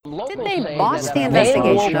Did they launch the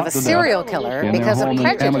investigation of a serial killer because of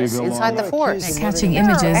prejudice inside the force? Catching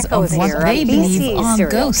images of what they believe are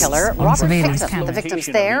ghosts on surveillance The cameras. victims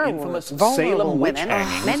there were vulnerable women,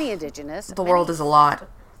 many indigenous. The world is a lot.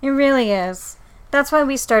 It really is. That's why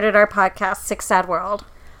we started our podcast, Sick Sad World.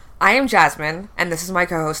 I am Jasmine, and this is my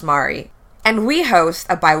co-host Mari. And we host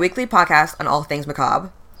a bi-weekly podcast on all things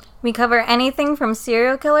macabre. We cover anything from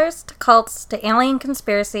serial killers to cults to alien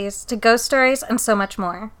conspiracies to ghost stories and so much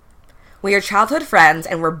more. We are childhood friends,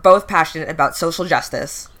 and we're both passionate about social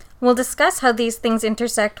justice. We'll discuss how these things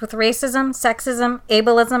intersect with racism, sexism,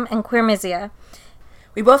 ableism, and queermisia.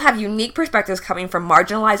 We both have unique perspectives coming from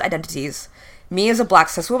marginalized identities. Me as a black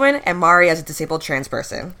cis woman, and Mari as a disabled trans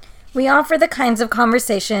person. We offer the kinds of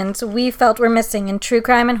conversations we felt were missing in true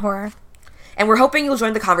crime and horror. And we're hoping you'll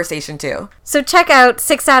join the conversation too. So check out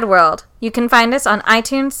Sick Sad World. You can find us on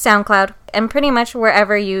iTunes, SoundCloud, and pretty much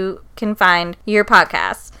wherever you can find your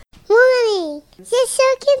podcasts. Mommy, you're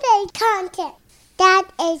circulating content that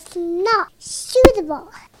is not suitable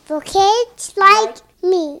for kids like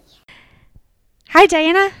me. Hi,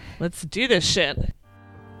 Diana. Let's do this shit.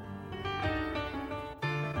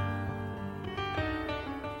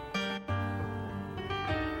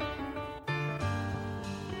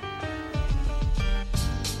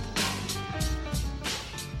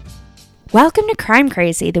 Welcome to Crime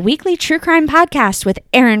Crazy, the weekly true crime podcast with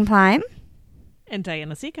Aaron Plime, And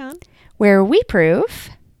Diana Seacon, where we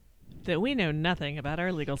prove that we know nothing about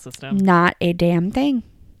our legal system. not a damn thing.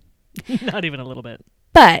 Not even a little bit.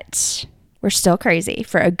 But we're still crazy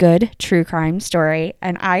for a good true crime story,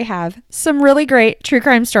 and I have some really great true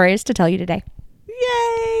crime stories to tell you today.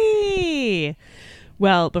 Yay!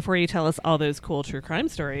 Well, before you tell us all those cool true crime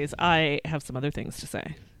stories, I have some other things to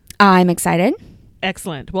say. I'm excited.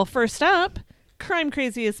 Excellent. Well, first up, Crime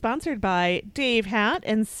Crazy is sponsored by Dave Hatt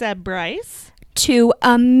and Seb Bryce. Two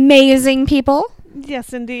amazing people.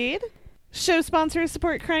 Yes, indeed. Show sponsors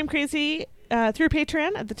support Crime Crazy through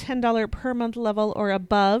Patreon at the $10 per month level or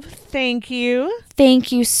above. Thank you.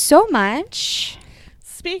 Thank you so much.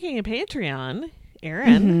 Speaking of Patreon,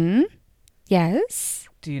 Aaron, Yes.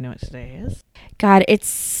 do you know what today is? God,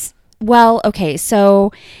 okay,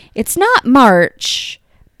 so it's not March,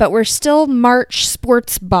 but we're still March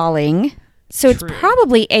sports balling. So True. it's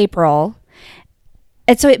probably April.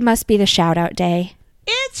 And so it must be the shout out day.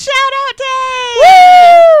 It's Shout Out Day!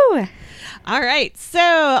 Woo! All right,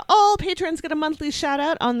 so all patrons get a monthly shout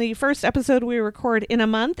out on the first episode we record in a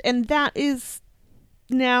month, and that is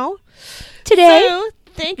now. Today. So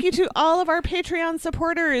thank you to all of our Patreon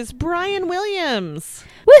supporters: Brian Williams,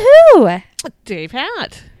 Woohoo! Dave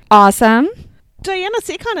Hatt, Awesome. Diana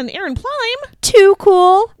Seacon, and Aaron Plime. Too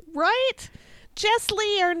cool. Right? Jess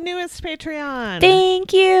Lee, our newest Patreon.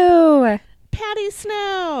 Thank you. Patty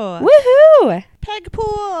Snow. Woohoo! Peg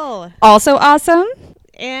Pool. Also awesome.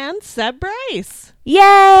 And Seb Bryce.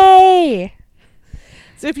 Yay!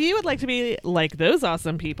 So if you would like to be like those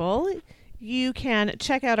awesome people, you can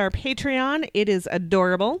check out our Patreon. It is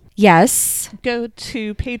adorable. Yes. Go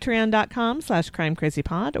to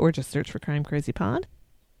patreon.com/crimecrazypod or just search for Crime Crazy Pod.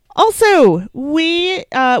 Also, we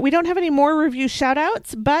don't have any more review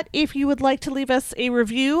shout-outs, but if you would like to leave us a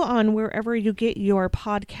review on wherever you get your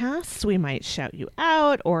podcasts, we might shout you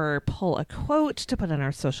out or pull a quote to put on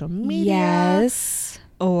our social media. Yes.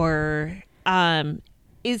 Or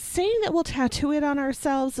is saying that we'll tattoo it on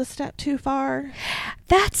ourselves a step too far?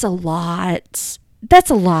 That's a lot. That's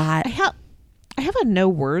a lot. I have a no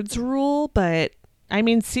words rule, but I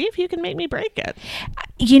mean, see if you can make me break it.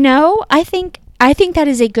 You know, I think that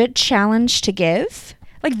is a good challenge to give.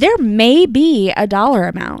 Like, there may be a dollar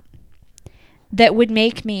amount that would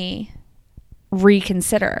make me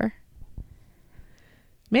reconsider.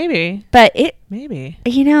 Maybe. But Maybe.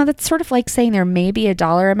 you know, that's sort of like saying there may be a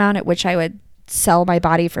dollar amount at which I would sell my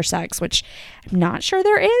body for sex, which I'm not sure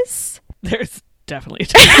there is. There's definitely.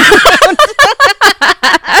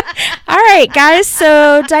 All right, guys.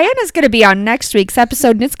 So Diana's going to be on next week's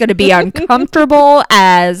episode, and it's going to be uncomfortable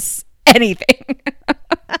as anything.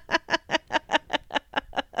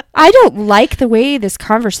 I don't like the way this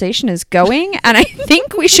conversation is going, and I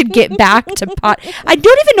think we should get back to pot. I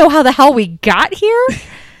don't even know how the hell we got here.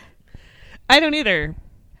 I don't either.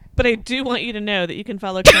 But I do want you to know that you can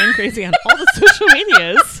follow Crime Crazy on all the social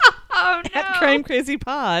medias at Crime Crazy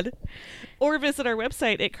Pod, or visit our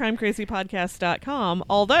website at crimecrazypodcast.com,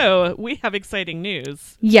 although we have exciting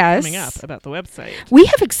news coming up about the website. We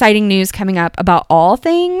have exciting news coming up about all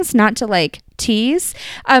things, not to like tease.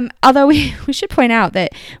 Although we should point out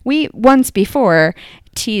that we once before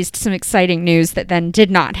teased some exciting news that then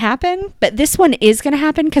did not happen, but this one is going to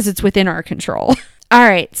happen because it's within our control. All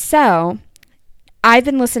right, so I've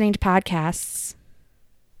been listening to podcasts.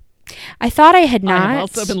 I thought I had not. I've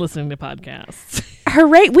also been listening to podcasts.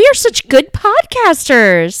 Hooray. We are such good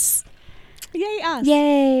podcasters. Yay, us.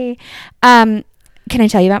 Yay. Can I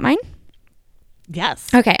tell you about mine?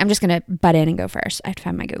 Yes. Okay, I'm just going to butt in and go first. I have to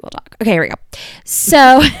find my Google Doc. Okay, here we go.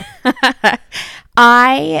 So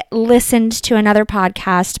I listened to another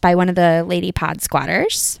podcast by one of the lady pod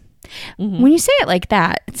squatters. Mm-hmm. When you say it like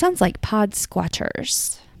that, it sounds like pod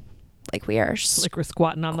squatters. Like we are like we're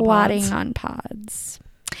squatting on the squatting pods. on pods.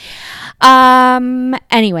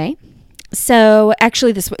 Anyway, so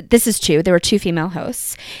actually this is two. There were two female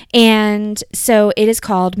hosts. And so it is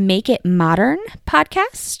called Make It Modern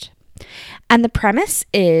podcast. And the premise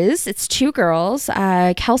is it's two girls,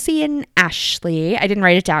 Kelsey and Ashley. I didn't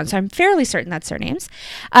write it down, so I'm fairly certain that's their names.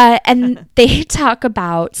 And they talk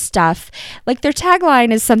about stuff, like their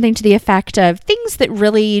tagline is something to the effect of things that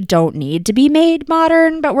really don't need to be made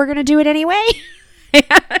modern, but we're going to do it anyway.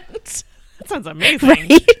 That sounds amazing.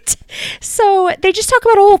 Right? So they just talk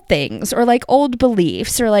about old things or like old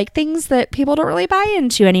beliefs or like things that people don't really buy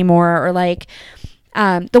into anymore or like...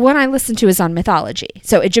 the one I listened to is on mythology,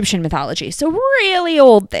 so Egyptian mythology, so really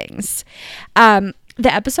old things. The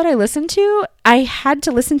episode I listened to, I had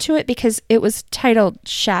to listen to it because it was titled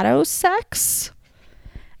Shadow Sex,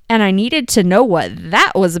 and I needed to know what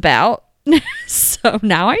that was about. So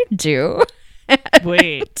now I do.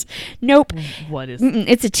 Wait. Nope. What is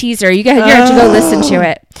it's a teaser. You have to go listen to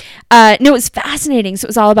it. No, it was fascinating. So it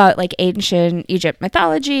was all about like ancient Egypt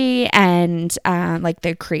mythology and like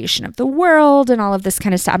the creation of the world and all of this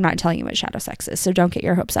kind of stuff. I'm not telling you what shadow sex is, so don't get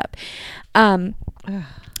your hopes up.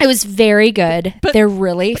 It was very good. They're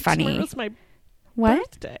really funny. Tomorrow's my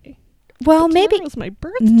birthday. Well, maybe tomorrow's my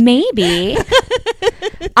birthday. Maybe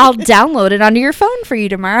I'll download it onto your phone for you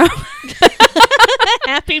tomorrow.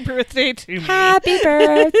 Happy birthday to me. Happy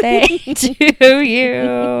birthday to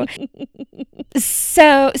you.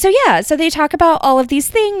 So they talk about all of these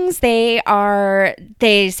things. They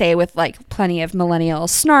say with like plenty of millennial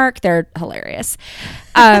snark. They're hilarious.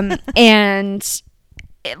 And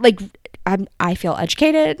like I feel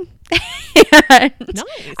educated. And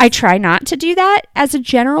nice. I try not to do that as a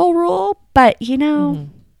general rule, but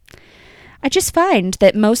I just find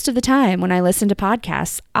that most of the time when I listen to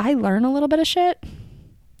podcasts, I learn a little bit of shit.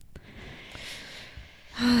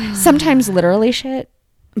 Sometimes literally shit,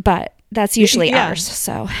 but that's usually ours.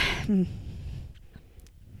 So,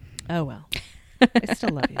 oh well, I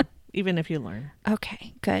still love you, even if you learn.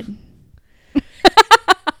 Okay, good.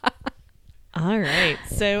 All right.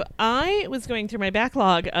 So I was going through my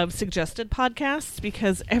backlog of suggested podcasts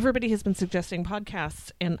because everybody has been suggesting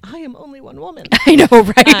podcasts and I am only one woman. I know,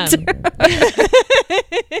 right?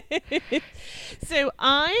 So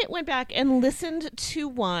I went back and listened to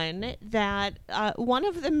one that one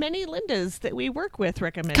of the many Lindas that we work with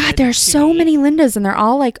recommended. God, there's so many Lindas and they're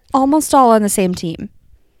all like almost all on the same team.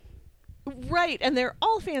 Right. And they're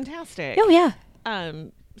all fantastic. Oh, yeah.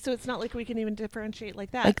 So it's not like we can even differentiate like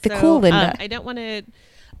that. Like the cool Linda. I don't want to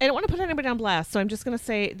put anybody on blast, so I'm just going to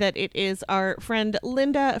say that it is our friend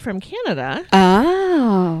Linda from Canada.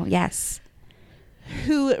 Oh, yes.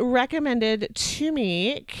 Who recommended to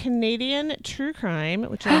me Canadian True Crime,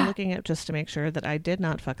 which I'm looking at just to make sure that I did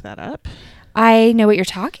not fuck that up. I know what you're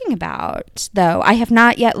talking about, though. I have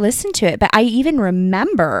not yet listened to it, but I even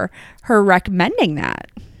remember her recommending that.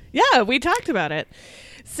 Yeah, we talked about it.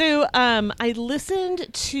 So I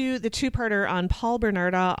listened to the two-parter on Paul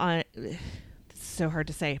Bernardo on... It's so hard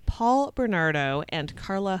to say. Paul Bernardo and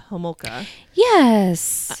Karla Homolka.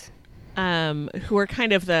 Yes. Who are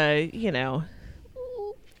kind of the, I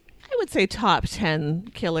would say top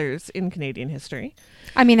 10 killers in Canadian history.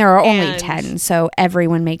 I mean, there are only 10, so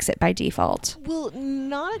everyone makes it by default. Well,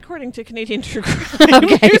 not according to Canadian True Crime.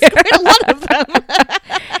 Okay. There's quite a lot of them.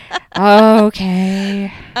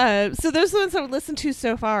 Okay. So those are the ones I've listened to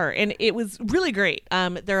so far, and it was really great.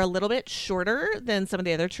 They're a little bit shorter than some of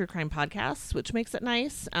the other true crime podcasts, which makes it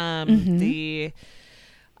nice. The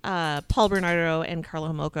Paul Bernardo and Karla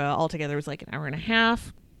Homolka all together was like an hour and a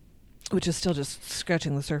half, which is still just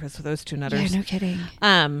scratching the surface with those two nutters. Yeah, no kidding.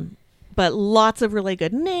 But lots of really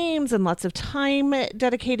good names and lots of time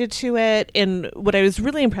dedicated to it. And what I was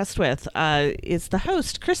really impressed with is the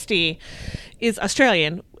host, Christy, is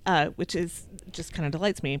Australian, which is just kind of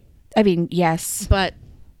delights me. I mean, yes. But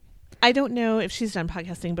I don't know if she's done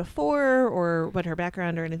podcasting before or what her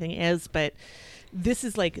background or anything is, but this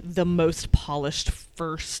is like the most polished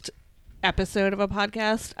first episode of a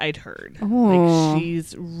podcast I'd heard. Ooh. Like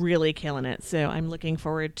she's really killing it. So I'm looking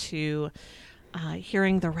forward to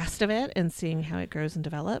hearing the rest of it and seeing how it grows and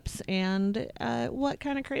develops, and what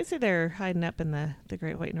kind of crazy they're hiding up in the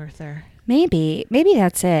Great White North there. Maybe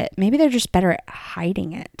that's it. Maybe they're just better at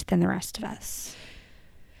hiding it than the rest of us.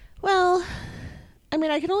 Well, I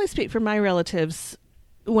mean, I can only speak for my relatives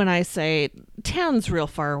when I say town's real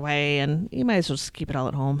far away, and you might as well just keep it all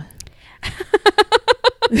at home.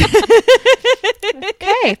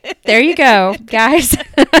 Okay, there you go, guys.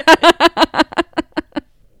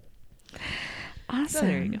 Awesome. So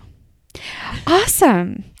there you go.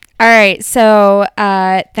 Awesome. All right, so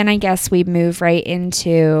then I guess we move right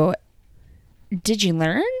into, did you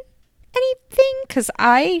learn anything? Because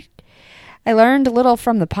I learned a little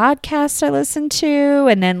from the podcast I listened to,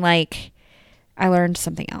 and then like I learned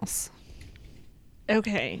something else.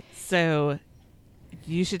 Okay, so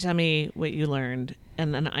you should tell me what you learned,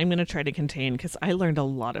 and then I'm going to try to contain, because I learned a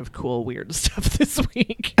lot of cool, weird stuff this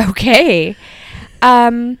week. Okay.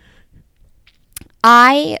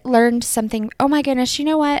 I learned something. Oh my goodness. You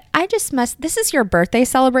know what? This is your birthday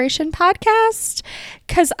celebration podcast,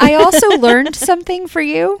 because I also learned something for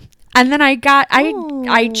you. And then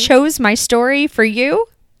I chose my story for you.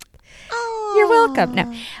 Oh. You're welcome.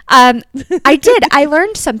 No, I did. I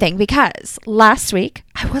learned something because last week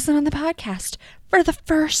I wasn't on the podcast for the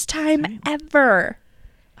first time ever.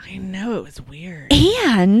 I know, it was weird.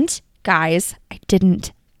 And guys, I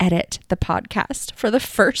didn't edit the podcast for the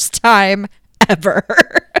first time ever.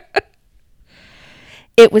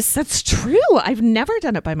 That's true. I've never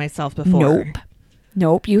done it by myself before.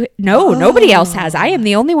 Nope. Nobody else has. I am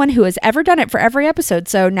the only one who has ever done it for every episode.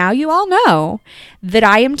 So now you all know that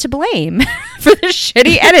I am to blame for the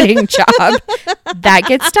shitty editing job that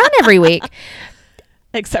gets done every week.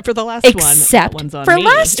 Except for the last one. Except that one's on for me.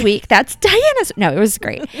 last week. That's Diana's. No, it was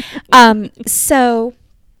great. So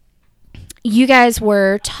you guys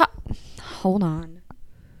were hold on.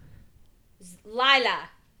 Lila.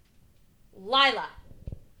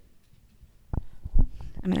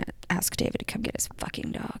 I'm going to ask David to come get his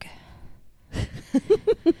fucking dog.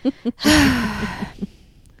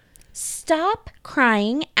 Stop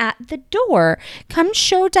crying at the door. Come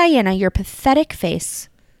show Diana your pathetic face.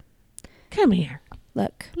 Come here.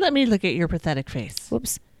 Look. Let me look at your pathetic face.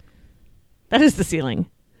 Whoops. That is the ceiling.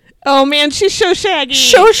 Oh, man, she's so shaggy.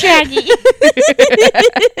 So shaggy.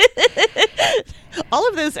 All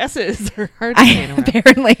of those S's are hard to say in a row.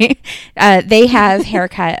 Apparently. They have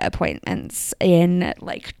haircut appointments in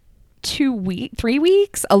like 3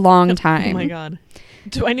 weeks, a long time. Oh, my God.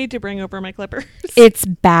 Do I need to bring over my clippers? It's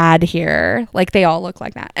bad here. Like, they all look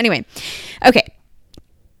like that. Anyway. Okay.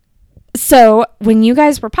 So when you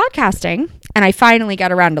guys were podcasting and I finally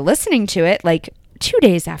got around to listening to it, like 2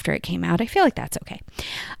 days after it came out, I feel like that's okay.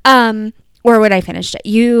 Or when I finished it,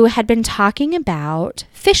 you had been talking about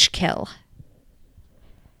Fishkill.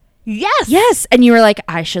 Yes. And you were like,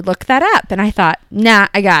 I should look that up. And I thought, nah,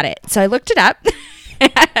 I got it. So I looked it up.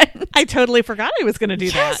 I totally forgot I was going to do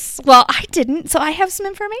that. Well, I didn't. So I have some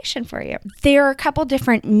information for you. There are a couple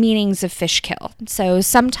different meanings of Fishkill. So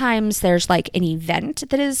sometimes there's like an event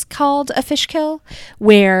that is called a Fishkill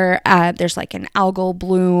where there's like an algal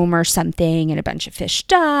bloom or something and a bunch of fish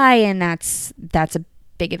die. And that's a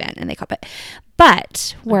big event and they call it.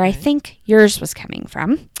 But where I think yours was coming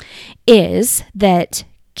from is that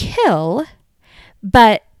kill,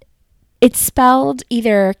 but it's spelled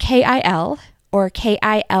either K-I-L or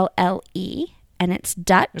K-I-L-L-E, and it's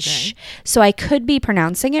Dutch. Okay. So I could be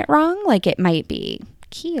pronouncing it wrong. Like it might be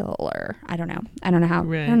keel or I don't know. I don't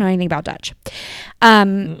know anything about Dutch.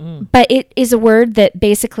 But it is a word that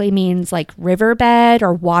basically means like riverbed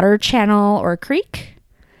or water channel or creek.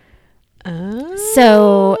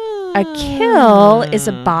 So a kill is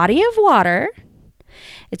a body of water.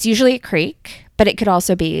 It's usually a creek, but it could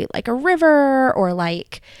also be like a river or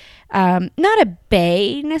like not a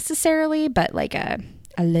bay necessarily, but like a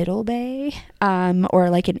little bay or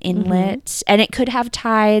like an inlet. And it could have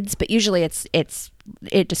tides, but usually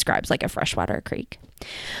it describes like a freshwater creek.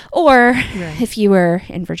 Or if you were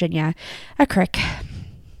in Virginia, a creek.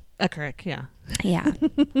 A creek, yeah. Yeah.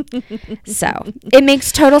 So it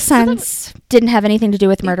makes total sense. Didn't have anything to do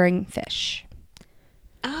with murdering fish.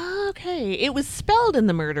 Okay. It was spelled in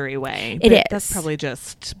the murdery way. It is. That's probably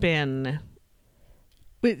just been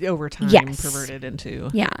over time perverted into.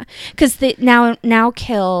 Yeah. Because now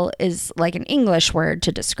kill is like an English word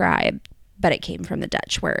to describe, but it came from the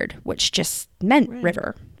Dutch word, which just meant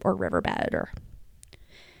river or riverbed or.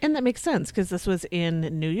 And that makes sense because this was in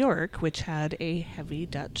New York, which had a heavy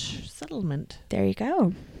Dutch settlement. There you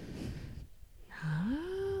go.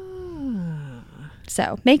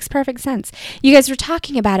 So makes perfect sense. You guys were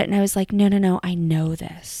talking about it and I was like, no, I know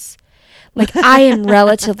this. Like, I am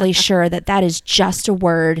relatively sure that that is just a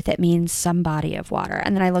word that means some body of water.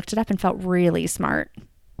 And then I looked it up and felt really smart.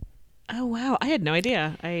 Oh, wow. I had no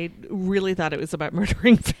idea. I really thought it was about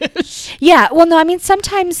murdering fish. Yeah. Well, no, I mean,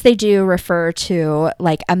 sometimes they do refer to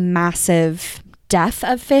like a massive death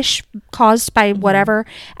of fish caused by whatever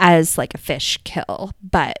as like a fish kill.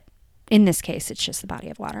 But in this case, it's just the body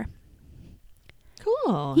of water.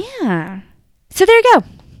 Cool. Yeah. So there you go.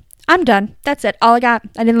 I'm done. That's it. All I got.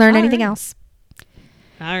 I didn't learn anything else.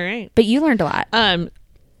 All right. But you learned a lot.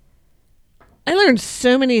 I learned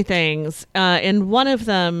so many things, and one of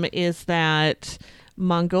them is that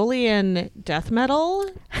Mongolian death metal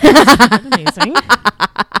is amazing,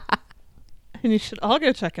 and you should all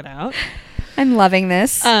go check it out. I'm loving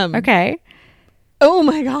this. Okay. Oh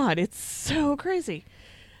my God, it's so crazy.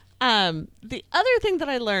 The other thing that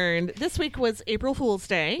I learned this week was April Fool's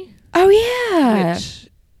Day. Oh yeah. Which,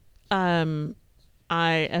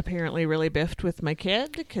 I apparently really biffed with my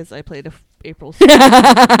kid because I played April Fool's Day,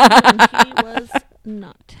 and he was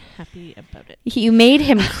not happy about it. You made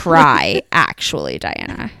him cry, actually,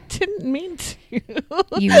 Diana. Didn't mean to.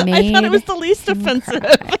 You made I thought it was the least offensive.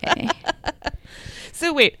 cry.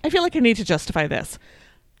 So wait, I feel like I need to justify this.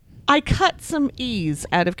 I cut some E's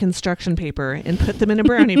out of construction paper and put them in a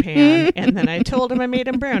brownie pan, and then I told him I made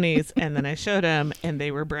him brownies, and then I showed him, and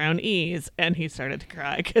they were brown E's, and he started to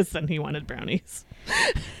cry because then he wanted brownies.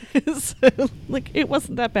 So, like, it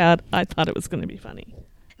wasn't that bad. I thought it was going to be funny.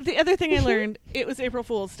 The other thing I learned, it was April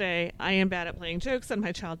Fool's Day. I am bad at playing jokes, and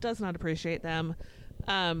my child does not appreciate them.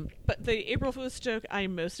 But the April Fool's joke I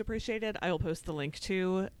most appreciated, I will post the link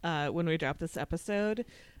to when we drop this episode.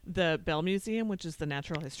 The Bell Museum, which is the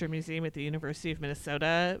Natural History Museum at the University of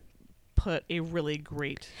Minnesota, put a really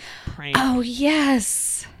great prank. Oh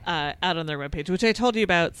yes. Out on their webpage, which I told you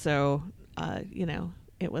about. So,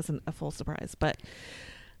 it wasn't a full surprise, but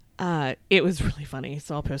it was really funny.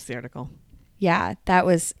 So I'll post the article. Yeah,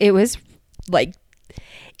 it was like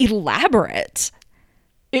elaborate.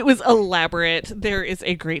 It was elaborate. There is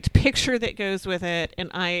a great picture that goes with it. And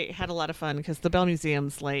I had a lot of fun because the Bell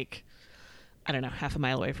Museum's like, I don't know, half a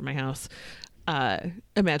mile away from my house.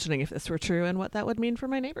 Imagining if this were true and what that would mean for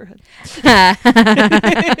my neighborhood.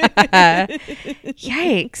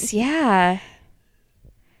 Yikes. Yeah.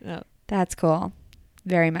 Oh. That's cool.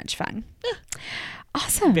 Very much fun.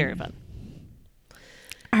 Awesome. Very fun.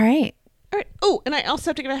 All right. All right. Oh, and I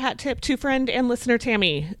also have to give a hat tip to friend and listener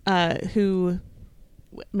Tammy, who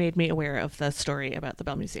made me aware of the story about the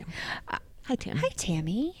Bell Museum. Hi, Tammy. Hi,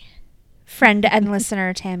 Tammy. Friend and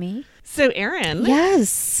listener Tammy. So, Erin.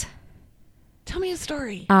 Yes. Tell me a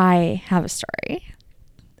story. I have a story.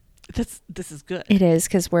 This is good. It is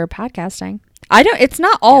because we're podcasting. It's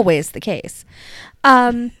not always the case.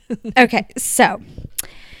 Okay, so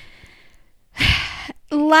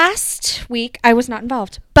last week I was not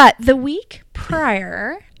involved, but the week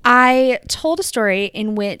prior I told a story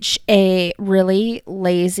in which a really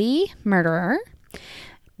lazy murderer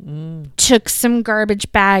took some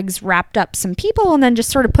garbage bags, wrapped up some people, and then just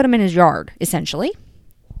sort of put them in his yard, essentially.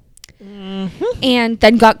 And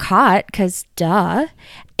then got caught because duh.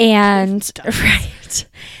 And right.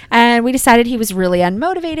 And we decided he was really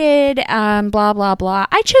unmotivated, blah, blah, blah.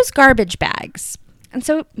 I chose garbage bags. And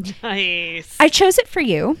so nice. I chose it for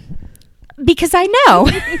you because I know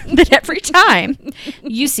that every time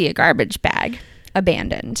you see a garbage bag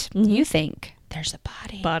abandoned, you think there's a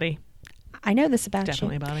body. Body. I know this about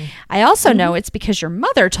Definitely you. Body. I also know it's because your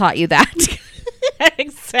mother taught you that.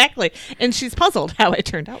 Exactly. And she's puzzled how I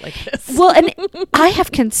turned out like this. Well, and I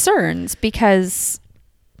have concerns because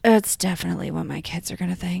it's definitely what my kids are going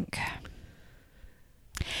to think.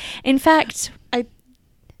 In fact, I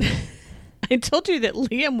told you that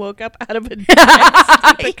Liam woke up out of a nest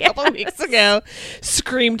a couple weeks ago,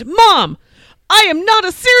 screamed, "Mom, I am not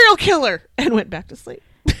a serial killer," and went back to sleep.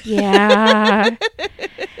 Yeah.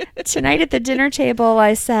 Tonight at the dinner table,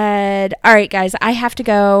 I said, all right, guys, I have to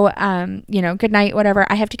go, good night, whatever.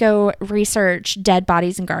 I have to go research dead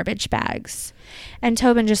bodies in garbage bags. And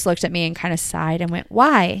Tobin just looked at me and kind of sighed and went,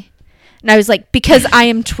 why? And I was like, because I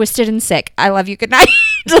am twisted and sick. I love you. Good night.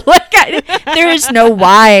 There is no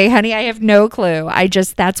why, honey. I have no clue.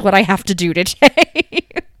 That's what I have to do today.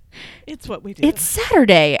 It's what we do. It's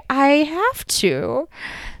Saturday. I have to.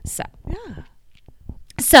 So, yeah.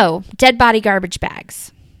 So, dead body garbage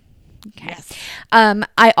bags. Okay. Yes.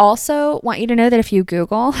 I also want you to know that if you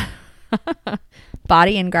Google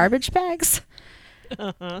body in garbage bags,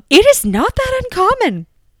 it is not that uncommon.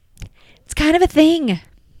 It's kind of a thing.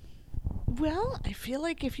 Well, I feel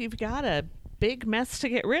like if you've got a big mess to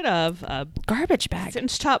get rid of, Garbage bag.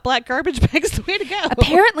 cinch top black garbage bag is the way to go.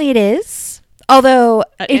 Apparently it is. Although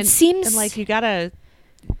it and seems like you gotta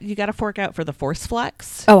fork out for the force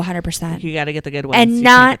flex. Oh, 100%. You gotta get the good ones. And You can't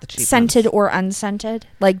not get the cheap scented ones. or unscented.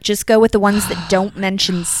 Like, just go with the ones that don't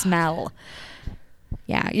mention smell.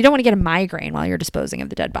 Yeah, you don't want to get a migraine while you're disposing of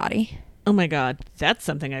the dead body. Oh my God, that's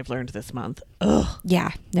something I've learned this month. Ugh.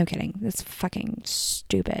 Yeah, no kidding. That's fucking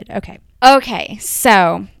stupid. Okay,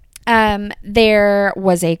 so there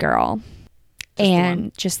was a girl.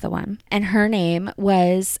 Just the one. And her name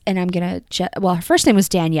was, and I'm going to, her first name was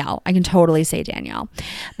Danielle. I can totally say Danielle.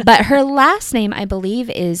 But her last name, I believe,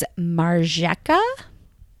 is Marzeka.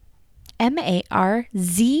 Marzejka.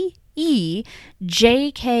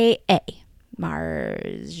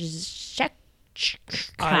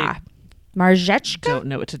 Marzechka? Don't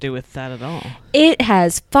know what to do with that at all. It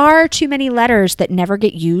has far too many letters that never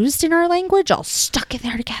get used in our language, all stuck in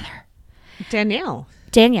there together. Danielle.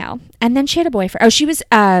 And then she had a boyfriend. Oh, she was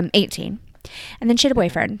 18. And then she had a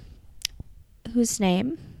boyfriend whose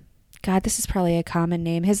name, God, this is probably a common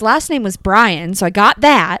name. His last name was Brian, so I got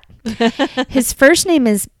that. His first name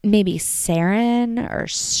is maybe Saren, or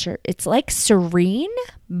it's like Serene,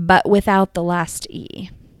 but without the last E.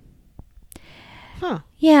 Huh.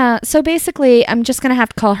 Yeah, so basically I'm just going to have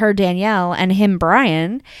to call her Danielle and him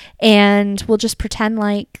Brian, and we'll just pretend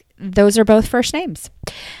like those are both first names.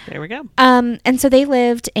 There we go. And so they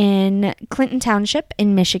lived in Clinton Township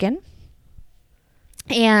in Michigan.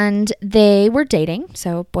 And they were dating.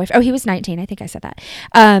 So he was 19. I think I said that.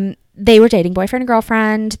 They were dating, boyfriend and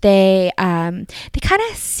girlfriend. They kind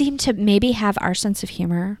of seemed to maybe have our sense of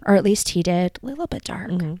humor, or at least he did, a little bit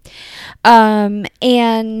dark. Mm-hmm.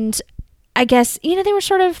 And I guess, they were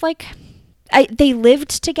sort of like, they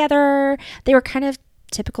lived together. They were kind of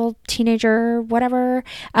typical teenager, whatever.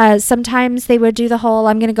 Sometimes they would do the whole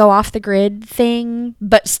I'm going to go off the grid thing,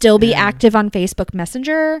 but still be active on Facebook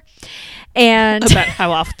Messenger. And about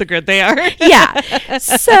how off the grid they are. Yeah.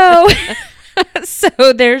 So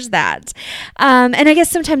there's that. And I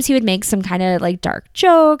guess sometimes he would make some kind of like dark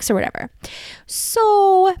jokes or whatever.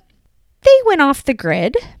 So they went off the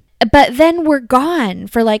grid, but then were gone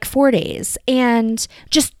for like 4 days, and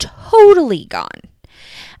just totally gone.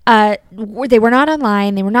 They were not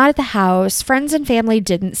online. They were not at the house. Friends and family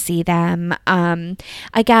didn't see them.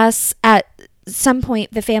 I guess at some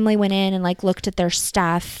point the family went in and like looked at their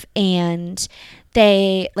stuff, and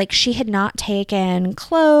she had not taken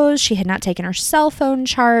clothes. She had not taken her cell phone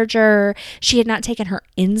charger. She had not taken her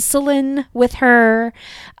insulin with her.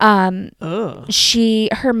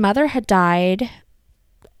 Her mother had died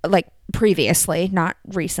like previously, not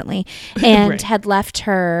recently, and right. had left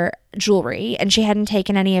her jewelry, and she hadn't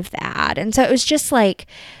taken any of that. And so it was just like,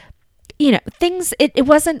 things, it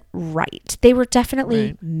wasn't right. They were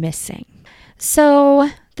definitely missing. So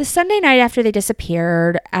the Sunday night after they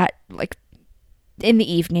disappeared, at like in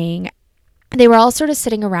the evening, they were all sort of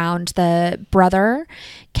sitting around, the brother,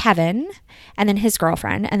 Kevin, and then his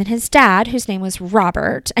girlfriend, and then his dad, whose name was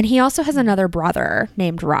Robert. And he also has another brother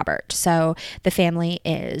named Robert. So the family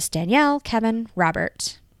is Danielle, Kevin,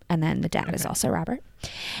 Robert, and then the dad is also Robert.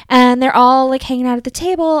 And they're all like hanging out at the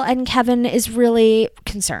table, and Kevin is really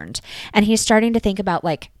concerned. And he's starting to think about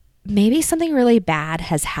like, maybe something really bad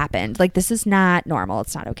has happened. Like, this is not normal.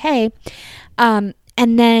 It's not okay. And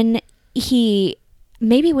then he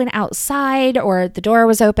maybe went outside, or the door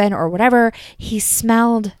was open, or whatever. He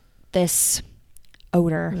smelled this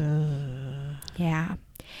odor. Yeah.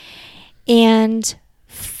 And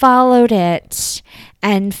followed it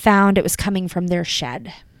and found it was coming from their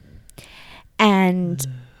shed. And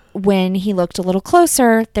when he looked a little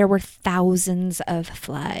closer, there were thousands of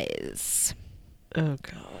flies. Oh,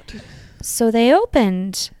 God. So they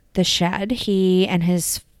opened the shed. He and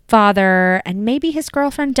his father, and maybe his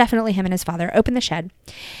girlfriend, definitely him and his father, opened the shed.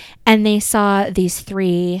 And they saw these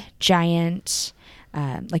 3 giant,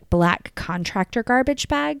 like black contractor garbage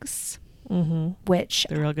bags. Mm-hmm. Which...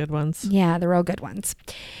 the real good ones. Yeah, the real good ones.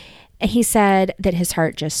 And he said that his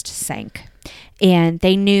heart just sank. And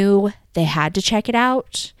they knew they had to check it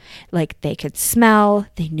out. Like, they could smell.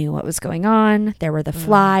 They knew what was going on. There were the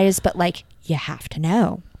flies, but like, you have to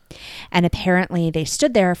know. And apparently they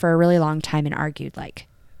stood there for a really long time and argued like,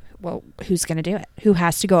 well, who's going to do it? Who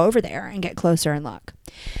has to go over there and get closer and look?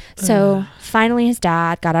 So finally his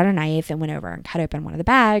dad got out a knife and went over and cut open one of the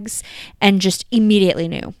bags, and just immediately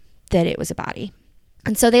knew that it was a body.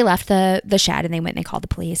 And so they left the shed, and they went and they called the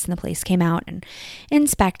police, and the police came out and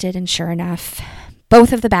inspected, and sure enough,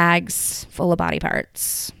 both of the bags full of body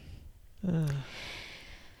parts.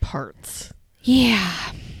 Parts.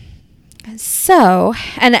 Yeah. So,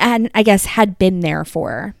 and I guess had been there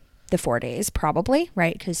for the 4 days, probably,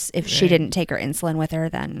 right? Because if she didn't take her insulin with her,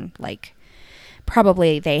 then like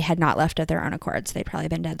probably they had not left of their own accords. They'd probably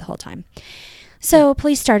been dead the whole time. So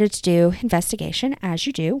police started to do investigation, as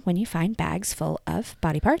you do when you find bags full of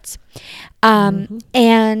body parts.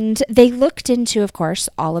 And they looked into, of course,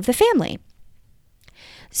 all of the family.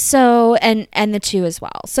 So, and the two as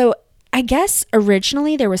well. So I guess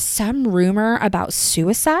originally there was some rumor about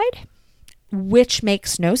suicide, which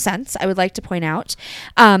makes no sense. I would like to point out.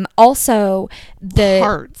 Also, the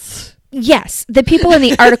Hearts. Yes, the people in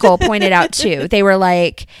the article pointed out too. They were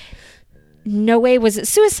like, no way was it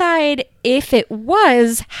suicide. If it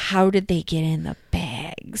was, how did they get in the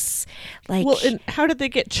bags? Like, well, and how did they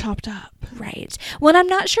get chopped up? Right. Well, and I'm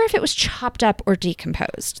not sure if it was chopped up or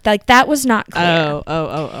decomposed. Like, that was not clear. Oh.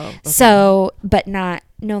 Okay. So, but no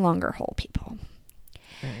longer whole people.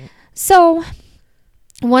 Right. So,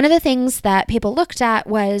 one of the things that people looked at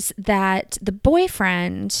was that the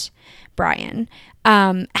boyfriend, Brian,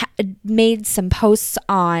 made some posts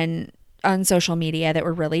on social media that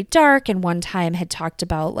were really dark, and one time had talked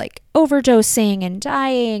about like overdosing and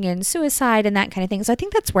dying and suicide and that kind of thing. So I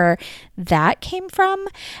think that's where that came from.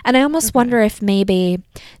 And I almost wonder if maybe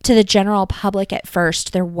to the general public at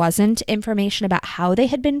first there wasn't information about how they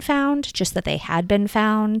had been found, just that they had been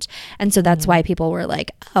found. And so that's why people were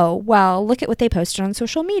like, oh, well, look at what they posted on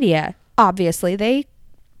social media. Obviously they,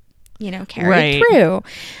 carried through.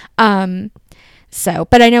 So,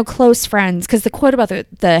 but I know close friends, because the quote about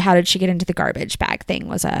the how did she get into the garbage bag thing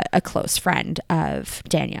was a close friend of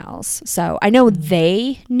Danielle's. So I know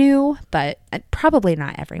they knew, but probably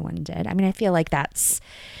not everyone did. I mean, I feel like that's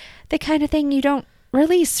the kind of thing you don't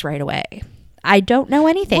release right away. I don't know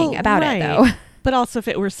anything about it, though. But also if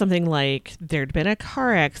it were something like there'd been a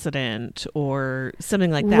car accident or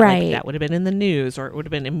something like that, right. like that would have been in the news, or it would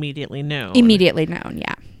have been immediately known.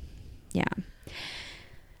 Yeah.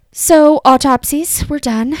 So autopsies were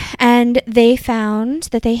done, and they found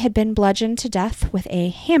that they had been bludgeoned to death with a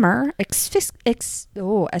hammer,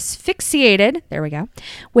 asphyxiated, there we go,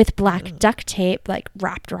 with black duct tape, like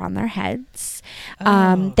wrapped around their heads.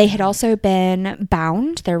 They had also been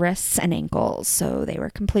bound, their wrists and ankles, so they were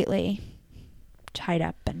completely tied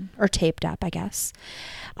up or taped up, I guess.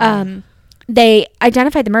 They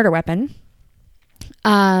identified the murder weapon,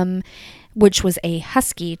 which was a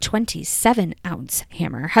Husky 27-ounce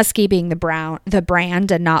hammer. Husky being the brand,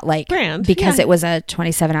 and not like because it was a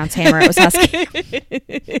 27-ounce hammer, it was Husky.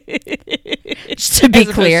 Just to be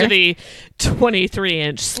clear, the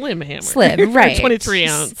 23-inch slim hammer, slim, right?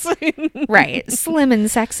 23-ounce, right? Slim and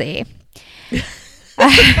sexy.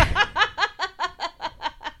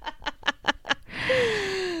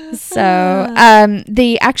 So,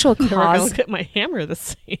 the actual cause. Never gonna look at my hammer the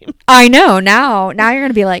same. I know. Now you're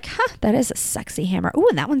gonna be like, huh, that is a sexy hammer. Ooh,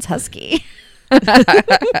 and that one's Husky.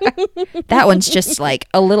 That one's just like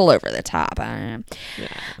a little over the top. I don't know.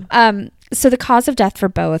 Yeah. So the cause of death for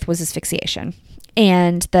both was asphyxiation,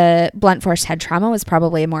 and the blunt force head trauma was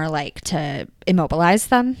probably more like to immobilize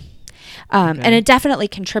them. And it definitely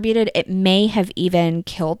contributed. It may have even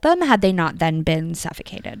killed them had they not then been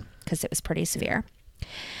suffocated, because it was pretty severe.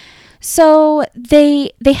 So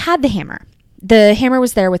they had the hammer. The hammer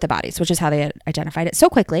was there with the bodies, which is how they had identified it so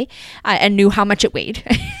quickly, and knew how much it weighed.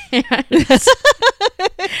 I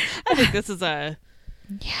think this is I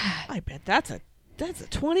bet that's a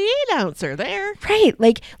 28-ouncer there. Right.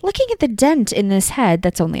 Like, looking at the dent in this head,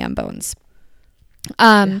 that's only on bones.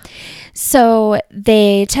 So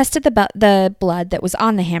they tested the blood that was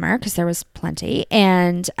on the hammer, because there was plenty,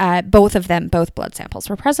 and both blood samples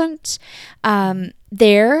were present.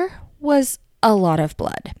 There was a lot of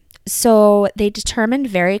blood. So they determined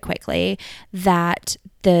very quickly that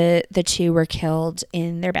the two were killed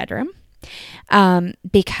in their bedroom,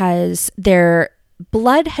 because their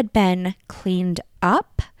blood had been cleaned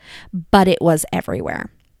up, but it was everywhere.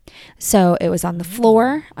 So it was on the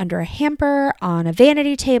floor, under a hamper, on a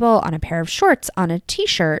vanity table, on a pair of shorts, on a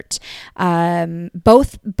t-shirt.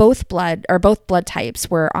 Both blood types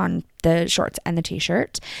were on the shorts and the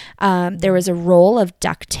t-shirt. There was a roll of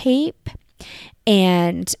duct tape,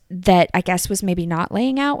 and that I guess was maybe not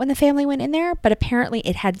laying out when the family went in there, but apparently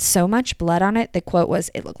it had so much blood on it. The quote was,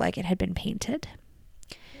 it looked like it had been painted.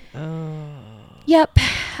 Oh. Yep.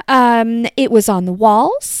 It was on the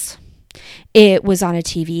walls. It was on a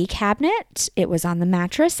TV cabinet. It was on the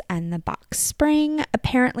mattress and the box spring.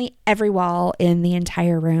 Apparently, every wall in the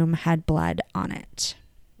entire room had blood on it.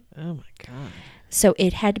 Oh my God. So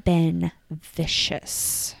it had been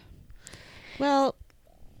vicious. Well,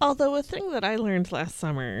 although a thing that I learned last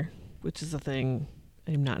summer, which is a thing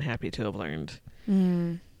I'm not happy to have learned,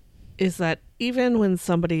 is that even when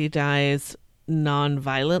somebody dies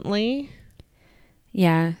non-violently,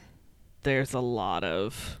 yeah, there's a lot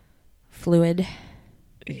of fluid.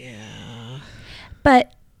 Yeah.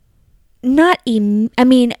 But not I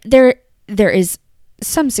mean, there is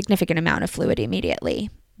some significant amount of fluid immediately,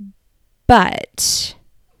 but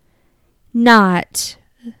not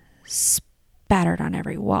spattered on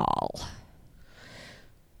every wall.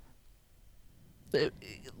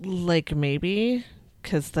 Like maybe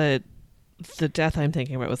because the death I'm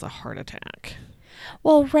thinking about was a heart attack.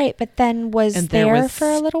 Well, right, but then was there for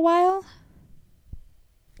a little while?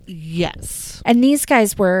 Yes. And these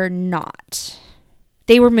guys were not.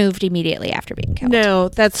 They were moved immediately after being killed. No,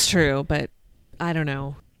 that's true, but I don't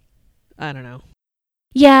know.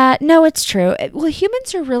 Yeah, no, it's true. Well,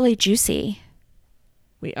 humans are really juicy.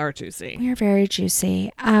 We are juicy. We are very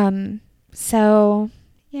juicy. So,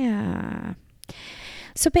 yeah.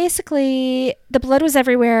 So basically, the blood was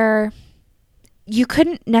everywhere. You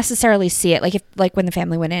couldn't necessarily see it. Like when the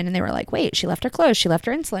family went in and they were like, wait, she left her clothes, she left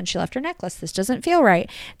her insulin, she left her necklace. This doesn't feel right.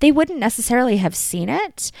 They wouldn't necessarily have seen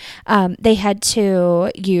it. They had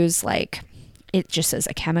to use it just says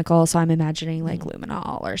a chemical. So I'm imagining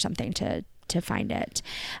luminol or something to find it.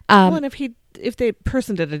 Well, and if the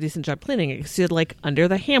person did a decent job cleaning it, you see under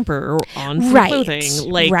the hamper or on some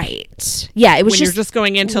clothing. Right. Yeah, it was when just you're just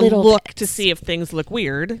going in to look to see if things look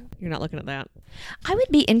weird. You're not looking at that. I would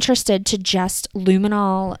be interested to just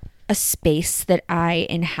luminol a space that I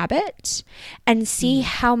inhabit and see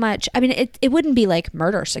how much. I mean, it wouldn't be like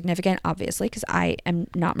murder significant, obviously, because I am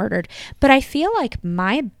not murdered. But I feel like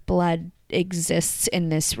my blood exists in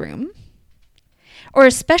this room, or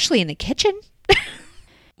especially in the kitchen.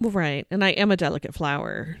 Well, right. And I am a delicate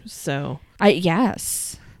flower, so.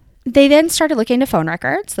 Yes. They then started looking into phone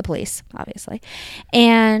records, the police, obviously,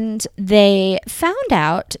 and they found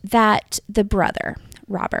out that the brother,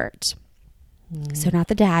 Robert, so not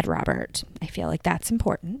the dad, Robert, I feel like that's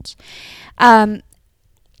important,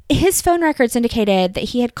 his phone records indicated that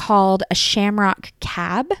he had called a Shamrock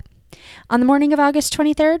cab on the morning of August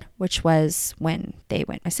 23rd, which was when they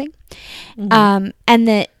went missing. And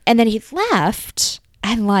then he left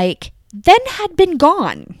and then had been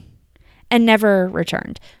gone and never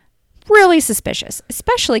returned. Really suspicious,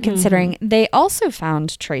 especially considering they also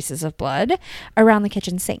found traces of blood around the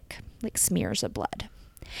kitchen sink, smears of blood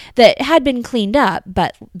that had been cleaned up,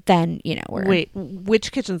 but then, were... Wait,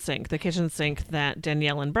 which kitchen sink? The kitchen sink that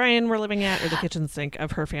Danielle and Brian were living at, or the kitchen sink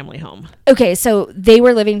of her family home? Okay, so they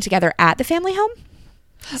were living together at the family home.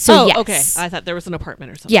 So, yes. Okay. I thought there was an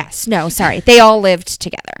apartment or something. Yes, no, sorry. They all lived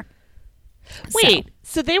together. Wait,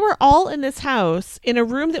 so they were all in this house in a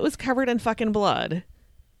room that was covered in fucking blood?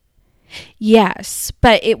 Yes,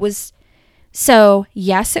 but it was... So,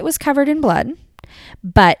 yes, it was covered in blood,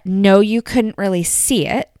 but no, you couldn't really see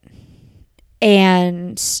it.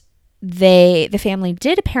 And the family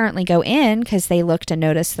did apparently go in because they looked and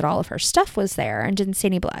noticed that all of her stuff was there and didn't see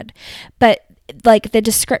any blood. But the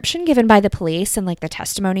description given by the police and the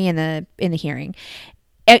testimony in the hearing,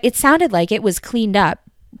 it sounded like it was cleaned up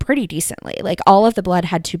pretty decently. All of the blood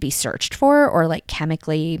had to be searched for or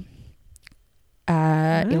chemically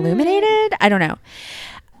illuminated. I don't know.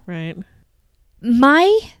 Right.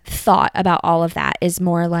 My thought about all of that is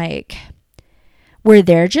more were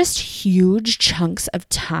there just huge chunks of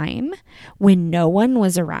time when no one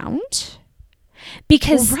was around?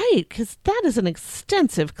 Because that is an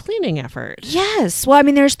extensive cleaning effort. Yes. Well, I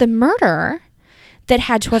mean, there's the murder that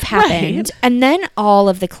had to have happened, and then all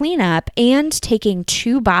of the cleanup and taking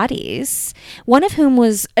two bodies, one of whom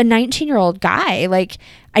was a 19-year-old guy.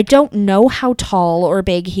 I don't know how tall or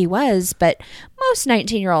big he was, but most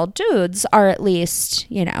 19-year-old dudes are at least,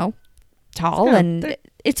 tall, and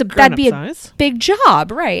that'd be a big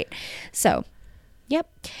job, right? So, yep.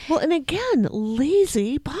 Well, and again,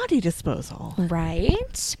 lazy body disposal.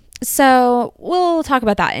 Right. So, we'll talk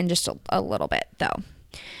about that in just a little bit, though.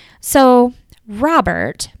 So,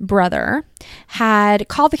 Robert, brother, had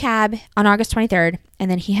called the cab on August 23rd, and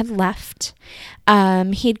then he had left.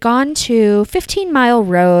 He'd gone to 15 Mile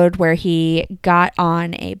Road where he got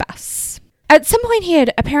on a bus. At some point, he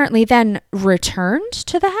had apparently then returned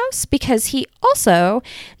to the house because he also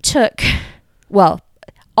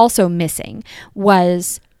also missing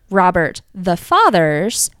was Robert, the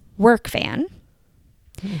father's work van,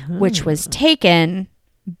 which was taken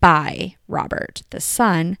by Robert, the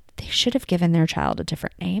son. They should have given their child a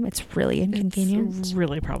different name. It's really inconvenient. It's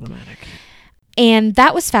really problematic. And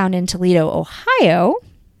that was found in Toledo, Ohio,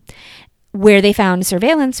 where they found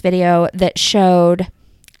surveillance video that showed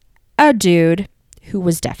a dude who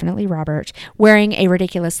was definitely Robert wearing a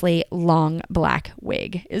ridiculously long black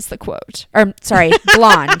wig is the quote. Or sorry,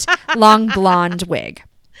 blonde, long blonde wig.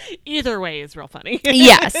 Either way is real funny.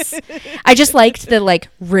 Yes. I just liked the like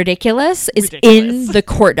ridiculous is in the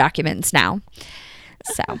court documents now.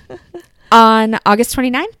 So on August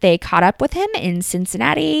 29th, they caught up with him in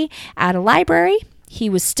Cincinnati at a library. He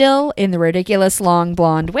was still in the ridiculous long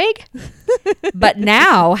blonde wig, but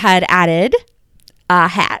now had added a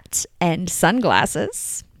hat and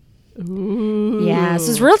sunglasses. Ooh. Yeah, so it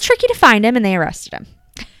was real tricky to find him, and they arrested him.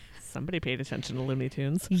 Somebody paid attention to Looney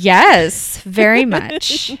Tunes. Yes, very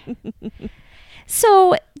much.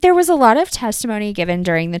 So there was a lot of testimony given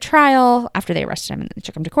during the trial after they arrested him and they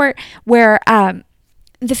took him to court, where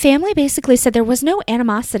the family basically said there was no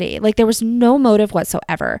animosity, like there was no motive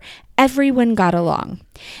whatsoever. Everyone got along.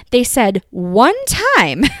 They said one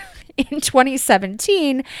time in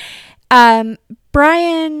 2017,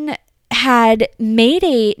 Brian had made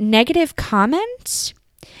a negative comment,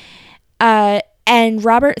 and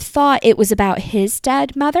Robert thought it was about his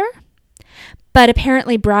dead mother. But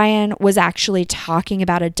apparently Brian was actually talking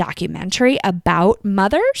about a documentary about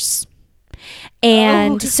mothers.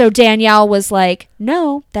 And so Danielle was like,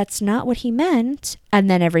 no, that's not what he meant. And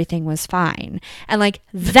then everything was fine. And like,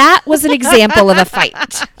 that was an example of a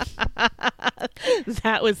fight.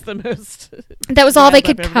 That was the most. That was all they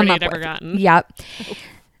could come up with. Gotten. Yep.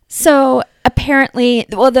 So apparently,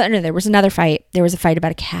 well, there was another fight. There was a fight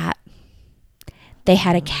about a cat. They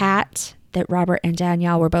had a cat that Robert and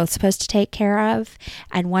Danielle were both supposed to take care of.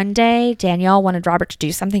 And one day, Danielle wanted Robert to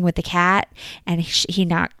do something with the cat, and she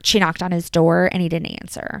knocked on his door, and he didn't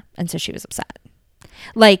answer. And so she was upset.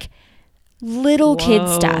 Like, little kid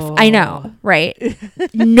stuff. I know, right?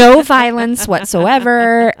 No violence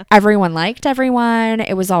whatsoever. Everyone liked everyone.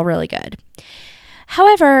 It was all really good.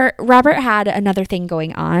 However, Robert had another thing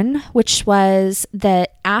going on, which was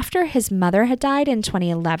that after his mother had died in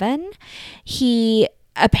 2011, he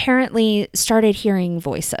apparently started hearing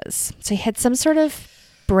voices. So he had some sort of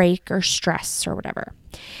break or stress or whatever.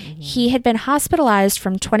 Mm-hmm. He had been hospitalized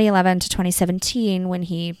from 2011 to 2017 when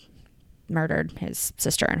he murdered his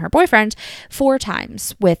sister and her boyfriend 4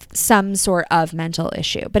 times with some sort of mental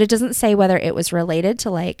issue. But it doesn't say whether it was related to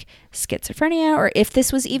like schizophrenia, or if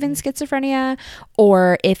this was even schizophrenia,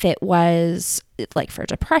 or if it was like for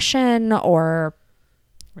depression, or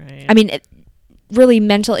right. I mean, really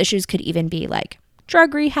mental issues could even be like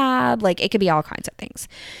drug rehab, like it could be all kinds of things.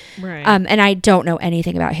 Right. And I don't know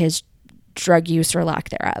anything about his drug use or lack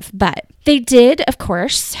thereof, but they did, of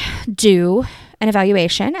course, do an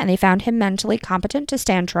evaluation, and they found him mentally competent to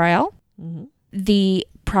stand trial. Mm-hmm. The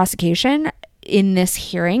prosecution in this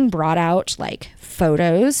hearing brought out like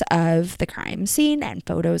photos of the crime scene and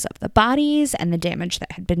photos of the bodies and the damage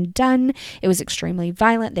that had been done. It was extremely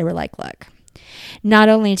violent. They were like, look, not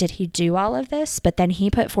only did he do all of this, but then he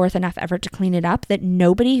put forth enough effort to clean it up that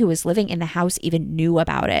nobody who was living in the house even knew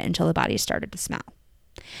about it until the bodies started to smell.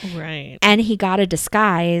 Right. And he got a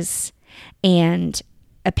disguise, and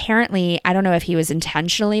apparently, I don't know if he was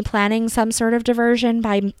intentionally planning some sort of diversion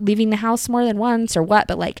by leaving the house more than once or what,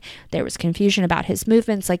 but like there was confusion about his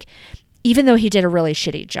movements. Like, even though he did a really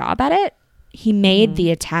shitty job at it, he made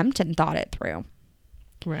the attempt and thought it through.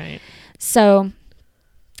 Right. So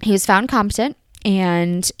he was found competent,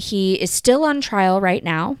 and he is still on trial right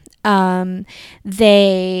now.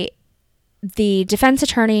 The defense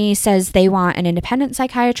attorney says they want an independent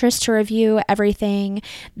psychiatrist to review everything,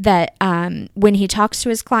 that when he talks to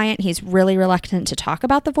his client, he's really reluctant to talk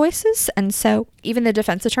about the voices. And so even the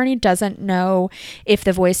defense attorney doesn't know if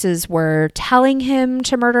the voices were telling him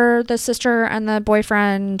to murder the sister and the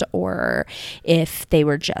boyfriend, or if they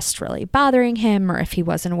were just really bothering him, or if he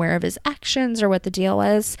wasn't aware of his actions, or what the deal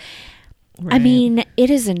was. Right. I mean, it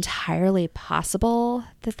is entirely possible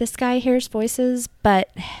that this guy hears voices, but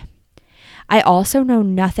I also know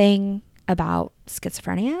nothing about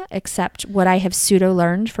schizophrenia except what I have pseudo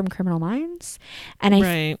learned from Criminal Minds. And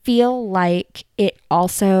I feel like it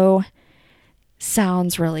also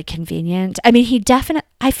sounds really convenient. I mean,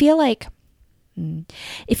 I feel like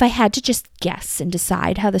if I had to just guess and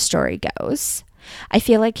decide how the story goes, I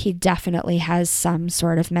feel like he definitely has some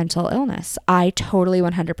sort of mental illness. I totally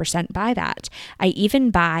 100% buy that. I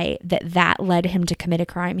even buy that led him to commit a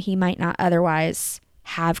crime he might not otherwise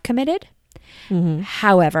have committed. Mm-hmm.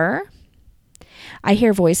 However, I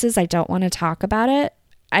hear voices. I don't want to talk about it.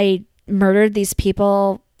 I murdered these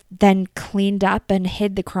people, then cleaned up and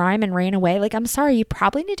hid the crime and ran away. Like, I'm sorry, you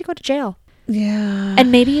probably need to go to jail. Yeah.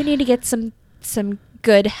 And maybe you need to get some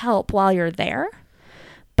good help while you're there.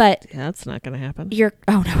 But yeah, that's not going to happen.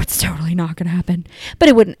 Oh no, it's totally not going to happen. But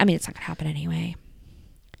it wouldn't. I mean, it's not going to happen anyway.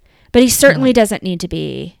 But he certainly doesn't need to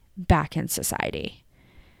be back in society.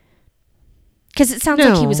 Because it sounds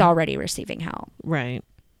like he was already receiving help. Right.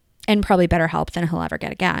 and probably better help than he'll ever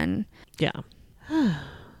get again. Yeah.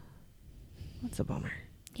 That's a bummer.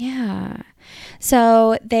 Yeah.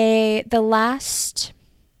 So the last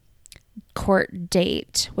court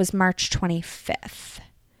date was March 25th.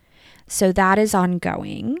 So that is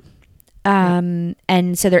ongoing. And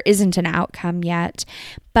so there isn't an outcome yet,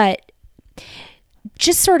 but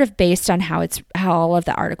just sort of based on how all of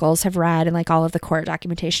the articles have read and like all of the court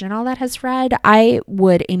documentation and all that has read, I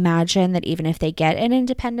would imagine that even if they get an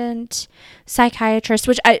independent psychiatrist,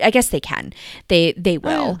 which I guess they can, they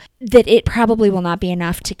will, that it probably will not be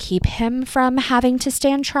enough to keep him from having to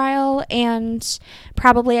stand trial and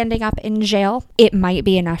probably ending up in jail. It might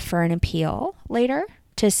be enough for an appeal later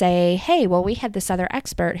to say, hey, well, we had this other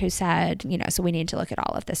expert who said, so we need to look at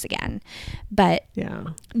all of this again. But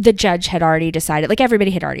the judge had already decided, like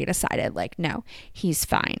everybody had already decided, like, no, he's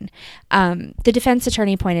fine. The defense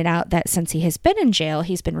attorney pointed out that since he has been in jail,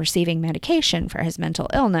 he's been receiving medication for his mental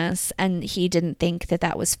illness. And he didn't think that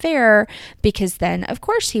that was fair because then, of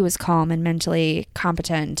course, he was calm and mentally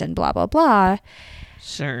competent and blah, blah, blah.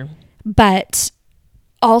 Sure. But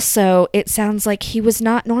also, it sounds like he was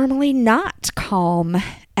not normally not calm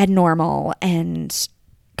and normal and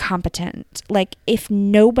competent. Like, if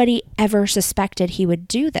nobody ever suspected he would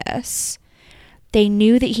do this, they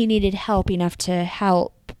knew that he needed help enough to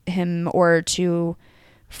help him or to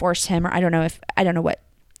force him, or I don't know what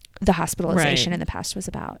the hospitalization in the past was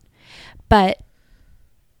about. But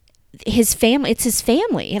it's his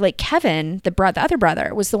family. Like Kevin, the other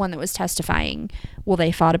brother, was the one that was testifying. Well,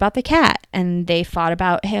 they fought about the cat, and they fought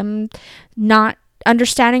about him not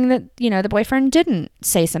understanding that, the boyfriend didn't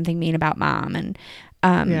say something mean about mom, and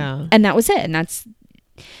and that was it. And that's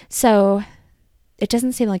so. It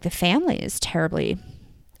doesn't seem like the family is terribly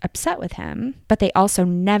upset with him, but they also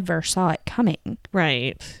never saw it coming.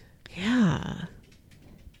 Right. Yeah.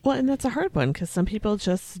 Well, and that's a hard one because some people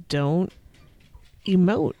just don't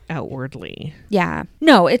emote outwardly. Yeah.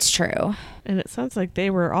 No, it's true. And it sounds like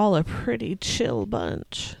they were all a pretty chill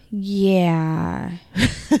bunch. Yeah.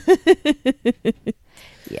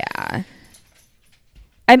 Yeah.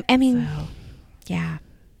 I mean, yeah.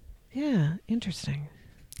 Yeah, interesting.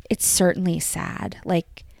 It's certainly sad.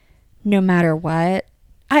 Like, no matter what.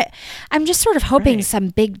 I'm just sort of hoping some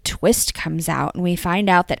big twist comes out and we find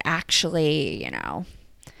out that actually,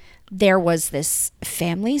 there was this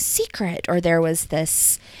family secret, or there was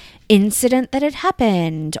this incident that had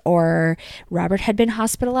happened, or Robert had been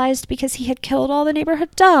hospitalized because he had killed all the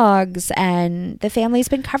neighborhood dogs and the family's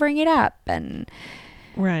been covering it up. And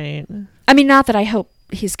right. I mean, not that I hope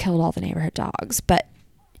he's killed all the neighborhood dogs, but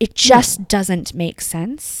it just doesn't make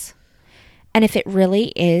sense. And if it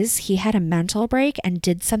really is, he had a mental break and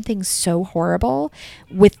did something so horrible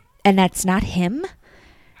and that's not him,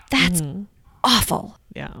 that's awful.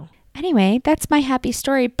 Yeah. Anyway, that's my happy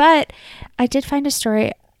story. But I did find a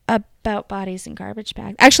story about bodies in garbage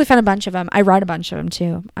bags. I actually found a bunch of them. I read a bunch of them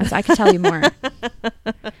too. I could tell you more.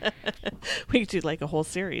 We could do like a whole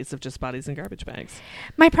series of just bodies in garbage bags.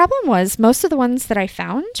 My problem was most of the ones that I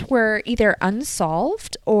found were either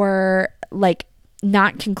unsolved or like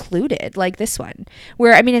not concluded, like this one,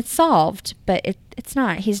 where, I mean, it's solved, but it's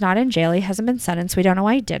not. He's not in jail. He hasn't been sentenced. We don't know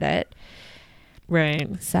why he did it.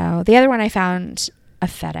 Right. So the other one I found, a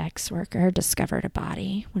FedEx worker discovered a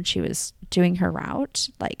body when she was doing her route,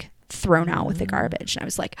 like thrown out with the garbage. And I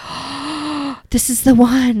was like, oh, this is the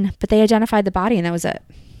one. But they identified the body and that was it.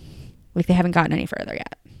 Like, they haven't gotten any further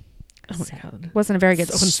yet. Oh my God. Wasn't a very good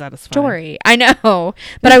unsatisfying story. I know.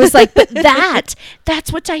 But I was like, but that's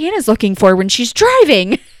what Diana's looking for when she's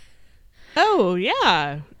driving. Oh,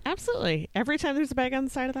 yeah. Absolutely. Every time there's a bag on the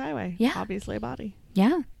side of the highway. Yeah. Obviously a body.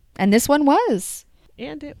 Yeah. And this one was.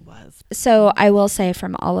 And it was. So I will say,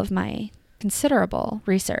 from all of my considerable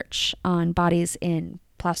research on bodies in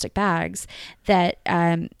plastic bags, that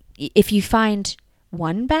if you find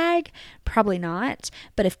one bag, probably not.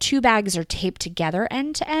 But if two bags are taped together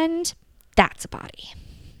end to end, that's a body.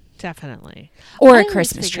 Definitely. Or a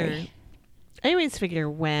Christmas tree. I always figure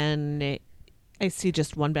when I see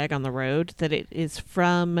just one bag on the road that it is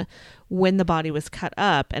from when the body was cut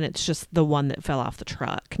up and it's just the one that fell off the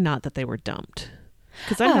truck, not that they were dumped.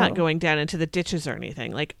 Because I'm not going down into the ditches or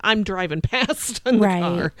anything. Like, I'm driving past in the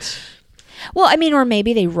car. Well, I mean, or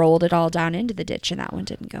maybe they rolled it all down into the ditch and that one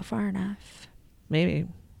didn't go far enough. Maybe.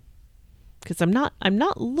 Because I'm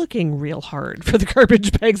not looking real hard for the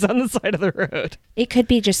garbage bags on the side of the road. It could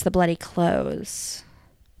be just the bloody clothes.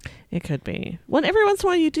 It could be. Well, every once in a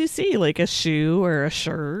while you do see like a shoe or a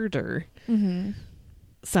shirt or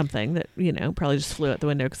something that, probably just flew out the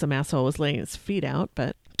window because some asshole was laying his feet out.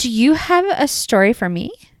 But do you have a story for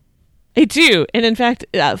me? I do. And in fact,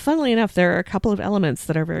 funnily enough, there are a couple of elements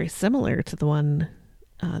that are very similar to the one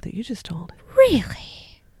that you just told.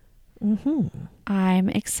 Really? Mm-hmm. I'm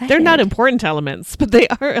excited. They're not important elements, but they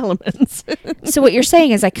are elements. So what you're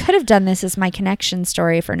saying is I could have done this as my connection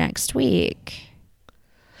story for next week.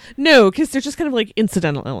 No, because they're just kind of like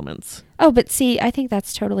incidental elements. Oh, but see, I think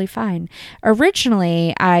that's totally fine.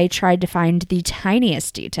 Originally, I tried to find the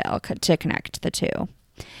tiniest detail to connect the two.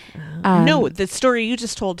 No, the story you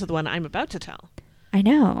just told to the one I'm about to tell. I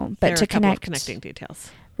know, but There are to a couple of connect connecting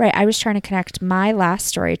details. Right, I was trying to connect my last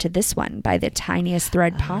story to this one by the tiniest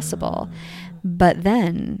thread possible. But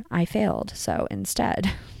then I failed, so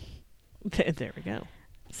instead. There we go.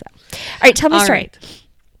 So, all right, tell me a story. Right.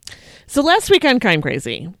 So last week on Crime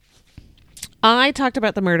Crazy, I talked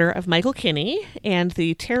about the murder of Michael Kinney and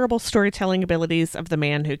the terrible storytelling abilities of the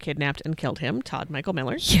man who kidnapped and killed him, Todd Michael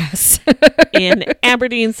Miller. Yes. In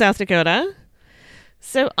Aberdeen, South Dakota.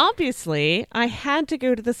 So obviously, I had to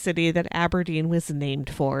go to the city that Aberdeen was named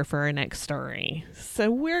for our next story. So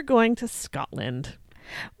we're going to Scotland.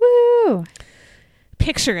 Woo!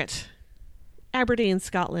 Picture it. Aberdeen,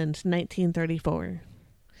 Scotland, 1934.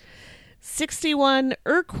 61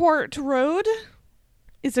 Urquhart Road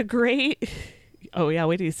is a gray... Oh, yeah,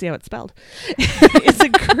 wait till you see how it's spelled. It's a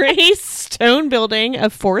gray stone building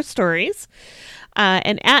of 4 stories.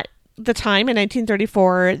 And at the time, in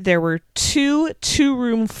 1934, there were 2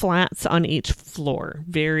 two-room flats on each floor.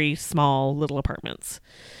 Very small little apartments.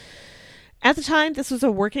 At the time, this was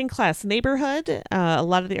a working-class neighborhood. A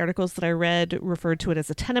lot of the articles that I read referred to it as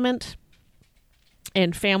a tenement.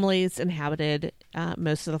 And families inhabited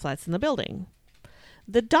most of the flats in the building.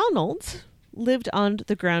 The Donalds lived on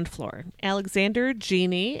the ground floor. Alexander,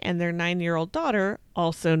 Jeannie, and their 9-year-old daughter,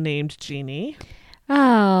 also named Jeannie.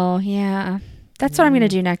 Oh, yeah. That's what I'm going to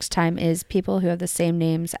do next time is people who have the same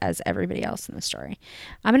names as everybody else in the story.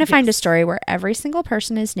 I'm going to find a story where every single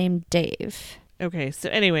person is named Dave. Okay, so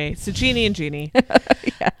anyway, so Jeannie and Jeannie.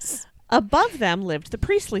 Yes. Above them lived the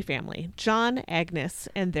Priestley family, John, Agnes,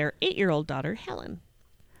 and their 8-year-old daughter, Helen.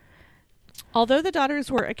 Although the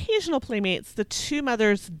daughters were occasional playmates, the 2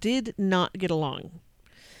 mothers did not get along.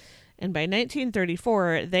 And by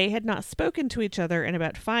 1934, they had not spoken to each other in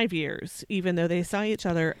about 5 years, even though they saw each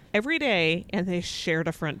other every day and they shared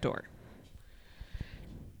a front door.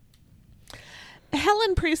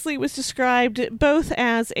 Helen Priestley was described both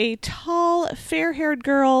as a tall, fair-haired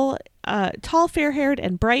girl, fair-haired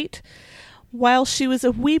and bright. While she was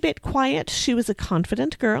a wee bit quiet, she was a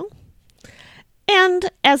confident girl. And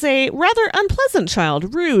as a rather unpleasant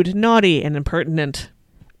child, rude, naughty, and impertinent.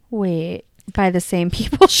 Wait, by the same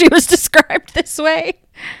people she was described this way?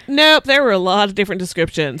 Nope, there were a lot of different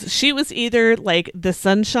descriptions. She was either like the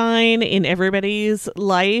sunshine in everybody's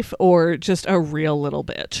life or just a real little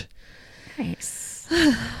bitch. Nice.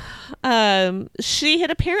 She had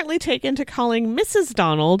apparently taken to calling Mrs.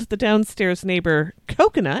 Donald, the downstairs neighbor,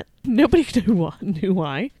 Coconut. Nobody knew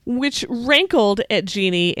why. Which rankled at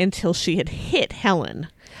Jeannie until she had hit Helen.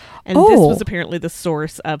 And this was apparently the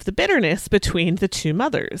source of the bitterness between the 2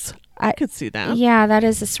 mothers. I could see that. Yeah, that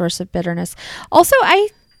is a source of bitterness. Also, I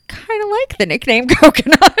kind of like the nickname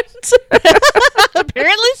Coconut.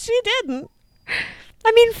 Apparently she didn't.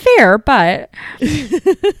 I mean, fair, but...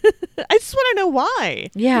 I just want to know why.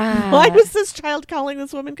 Yeah. Why was this child calling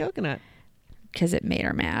this woman Coconut? Because it made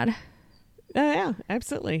her mad. Yeah,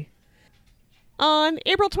 absolutely. On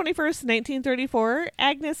April 21st, 1934,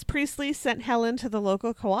 Agnes Priestley sent Helen to the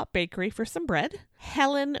local co-op bakery for some bread.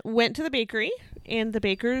 Helen went to the bakery, and the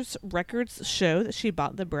baker's records show that she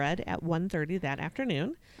bought the bread at 1:30 that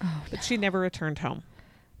afternoon, but she never returned home.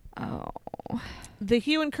 Oh. The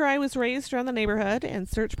hue and cry was raised around the neighborhood, and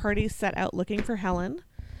search parties set out looking for Helen.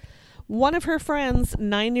 One of her friends,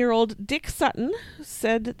 9-year-old Dick Sutton,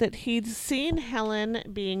 said that he'd seen Helen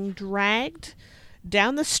being dragged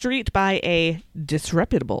down the street by a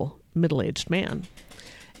disreputable middle-aged man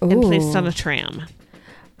and placed on a tram.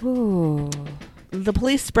 Ooh. The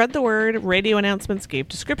police spread the word. Radio announcements gave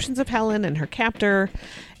descriptions of Helen and her captor,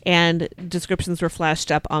 and descriptions were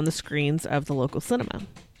flashed up on the screens of the local cinema.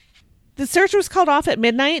 The search was called off at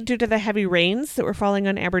midnight due to the heavy rains that were falling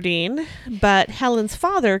on Aberdeen, but Helen's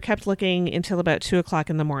father kept looking until about 2 o'clock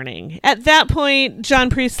in the morning. At that point, John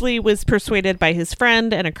Priestley was persuaded by his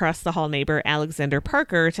friend and across-the-hall neighbor Alexander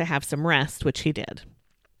Parker to have some rest, which he did.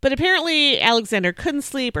 But apparently Alexander couldn't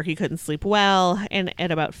sleep, or he couldn't sleep well, and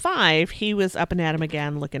at about 5, he was up and at him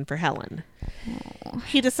again looking for Helen.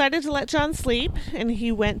 He decided to let John sleep, and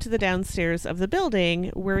he went to the downstairs of the building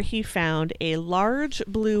where he found a large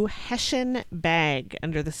blue Hessian bag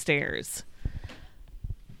under the stairs.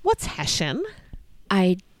 What's Hessian?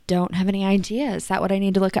 I don't have any idea. Is that what I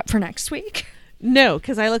need to look up for next week? No,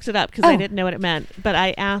 because I looked it up because I didn't know what it meant. But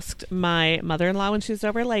I asked my mother-in-law when she was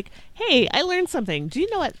over, like, hey, I learned something. Do you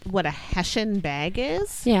know what a Hessian bag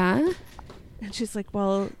is? Yeah. And she's like,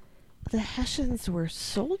 well, the Hessians were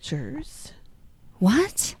soldiers.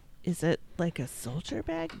 What? Is it like a soldier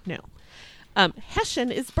bag? No.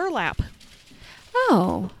 Hessian is burlap.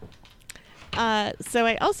 Oh. So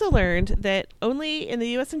I also learned that only in the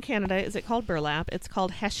U.S. and Canada is it called burlap. It's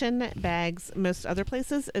called Hessian bags most other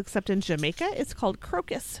places, except in Jamaica, it's called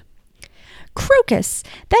crocus. Crocus.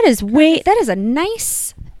 That is a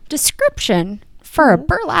nice description for a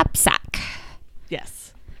burlap sack.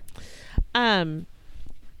 Yes.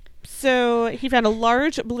 So he found a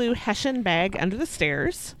large blue Hessian bag under the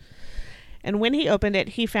stairs. And when he opened it,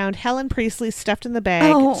 he found Helen Priestley stuffed in the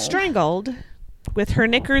bag, strangled, with her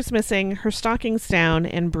knickers missing, her stockings down,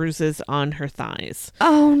 and bruises on her thighs.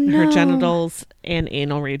 Oh, no. Her genitals and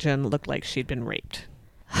anal region looked like she'd been raped.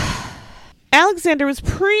 Alexander was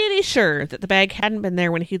pretty sure that the bag hadn't been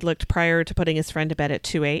there when he'd looked prior to putting his friend to bed at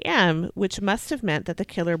 2 a.m., which must have meant that the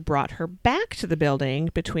killer brought her back to the building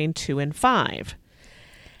between 2 and 5.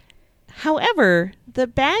 However, the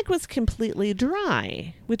bag was completely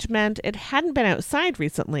dry, which meant it hadn't been outside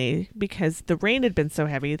recently because the rain had been so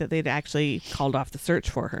heavy that they'd actually called off the search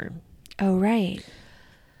for her. Oh, right.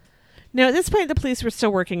 Now, at this point, the police were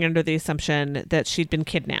still working under the assumption that she'd been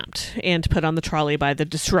kidnapped and put on the trolley by the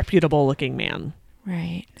disreputable-looking man.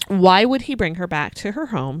 Right. Why would he bring her back to her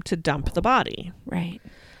home to dump the body? Right.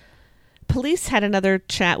 Police had another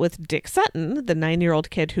chat with Dick Sutton, the 9-year-old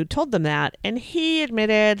kid who told them that, and he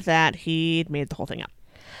admitted that he'd made the whole thing up.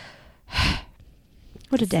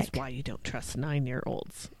 What a dick. This is why you don't trust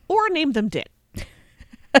 9-year-olds. Or name them Dick.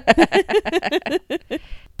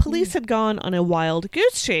 Police had gone on a wild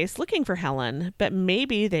goose chase looking for Helen, but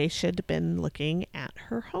maybe they should have been looking at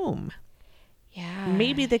her home. Yeah.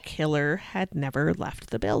 Maybe the killer had never left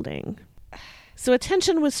the building. So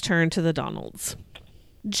attention was turned to the Donalds.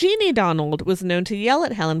 Jeannie Donald was known to yell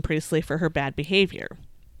at Helen Priestley for her bad behavior.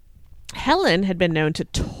 Helen had been known to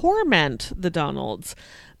torment the Donalds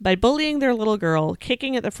by bullying their little girl,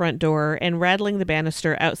 kicking at the front door, and rattling the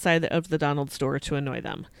banister outside of the Donalds' door to annoy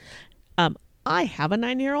them. I have a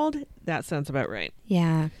 9-year-old. That sounds about right.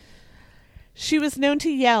 Yeah. She was known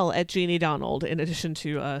to yell at Jeannie Donald in addition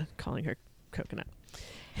to calling her coconut.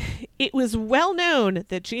 It was well known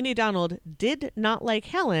that Jeannie Donald did not like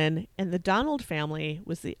Helen, and the Donald family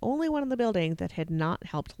was the only one in the building that had not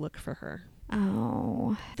helped look for her.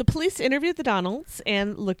 Oh. The police interviewed the Donalds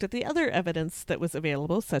and looked at the other evidence that was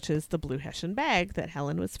available, such as the blue Hessian bag that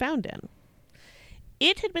Helen was found in.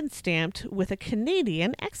 It had been stamped with a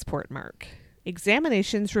Canadian export mark.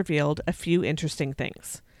 Examinations revealed a few interesting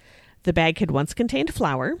things. The bag had once contained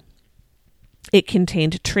flour. It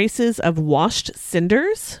contained traces of washed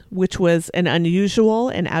cinders, which was an unusual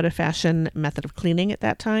and out-of-fashion method of cleaning at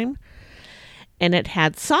that time. And it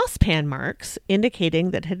had saucepan marks,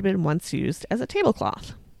 indicating that it had been once used as a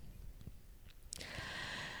tablecloth.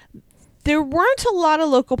 There weren't a lot of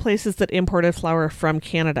local places that imported flour from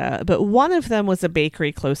Canada, but one of them was a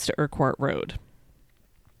bakery close to Urquhart Road.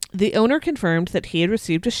 The owner confirmed that he had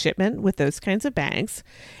received a shipment with those kinds of bags,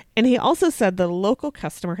 and he also said that a local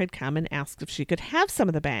customer had come and asked if she could have some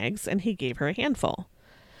of the bags, and he gave her a handful.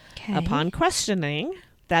 Okay. Upon questioning,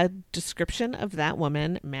 that description of that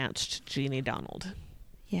woman matched Jeannie Donald.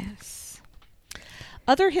 Yes.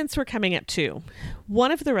 Other hints were coming up too.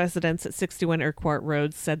 One of the residents at 61 Urquhart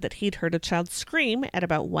Road said that he'd heard a child scream at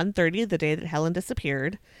about 1:30 the day that Helen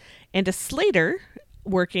disappeared, and a slater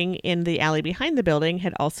working in the alley behind the building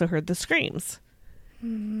had also heard the screams.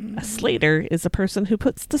 A slater is a person who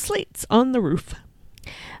puts the slates on the roof.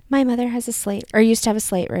 My mother has a slate, or used to have a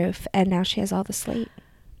slate roof, and now she has all the slate.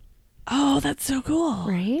 Oh, that's so cool.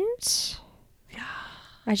 Right? Yeah.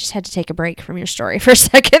 I just had to take a break from your story for a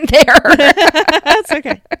second there. That's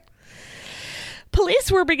okay.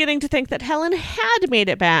 Police were beginning to think that Helen had made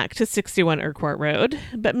it back to 61 Urquhart Road,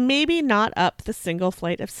 but maybe not up the single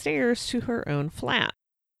flight of stairs to her own flat.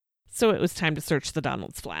 So it was time to search the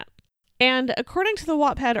Donalds' flat. And according to the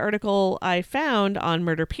Wattpad article I found on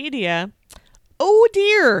Murderpedia, oh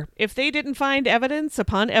dear, if they didn't find evidence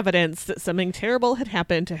upon evidence that something terrible had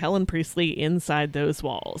happened to Helen Priestley inside those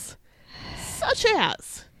walls. Such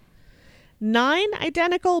as 9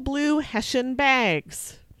 identical blue Hessian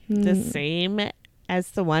bags, the same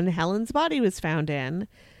as the one Helen's body was found in,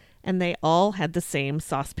 and they all had the same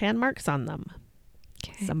saucepan marks on them.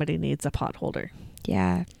 Okay. Somebody needs a pot holder.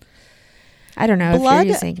 Yeah. I don't know if you're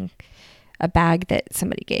using a bag that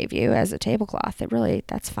somebody gave you as a tablecloth.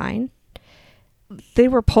 That's fine. They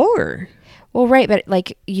were poor. Well, right, but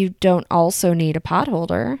like you don't also need a pot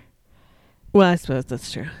holder. Well, I suppose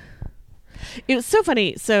that's true. It was so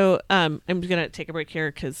funny. So I'm gonna take a break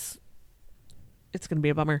here because it's gonna be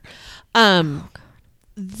a bummer.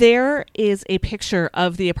 There is a picture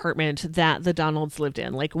of the apartment that the Donalds lived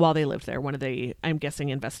in, like while they lived there. One of the, I'm guessing,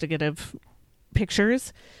 investigative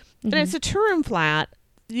pictures. And it's a 2-room flat.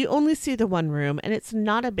 You only see the one room, and it's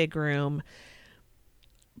not a big room.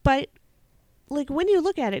 But like when you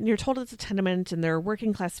look at it and you're told it's a tenement and they're a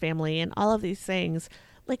working class family and all of these things,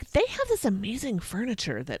 like they have this amazing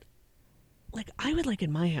furniture that like I would like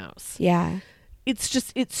in my house. Yeah.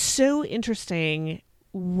 It's so interesting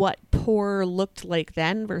what poor looked like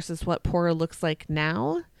then versus what poor looks like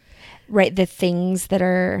now. Right. The things that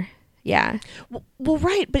are, yeah. Well,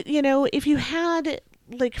 right. But you know, if you had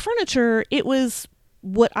like furniture, it was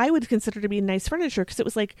what I would consider to be nice furniture because it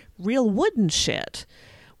was like real wooden shit.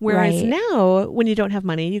 Whereas now, when you don't have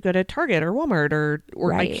money, you go to Target or Walmart or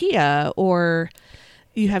IKEA, or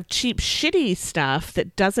you have cheap, shitty stuff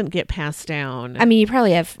that doesn't get passed down. I mean, you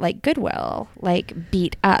probably have like Goodwill, like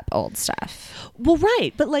beat up old stuff. Well,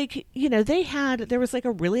 right. But like, you know, there was like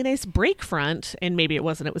a really nice break front, and maybe it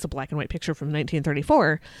wasn't, it was a black and white picture from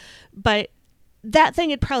 1934. But that thing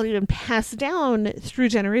had probably been passed down through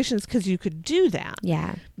generations because you could do that.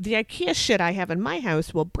 Yeah. The IKEA shit I have in my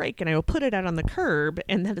house will break and I will put it out on the curb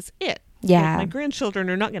and that is it. Yeah. Like, my grandchildren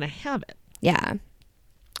are not going to have it. Yeah.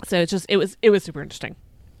 So it was super interesting.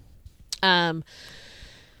 But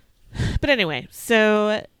anyway,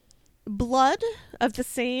 so blood of the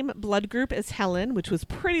same blood group as Helen, which was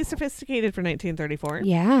pretty sophisticated for 1934.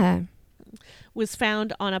 Yeah. Was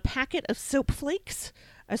found on a packet of soap flakes,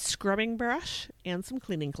 a scrubbing brush, and some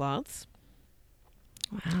cleaning cloths.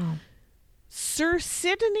 Wow. Sir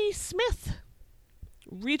Sidney Smith,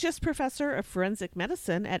 Regius Professor of Forensic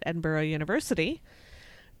Medicine at Edinburgh University,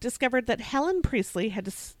 discovered that Helen Priestley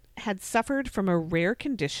had suffered from a rare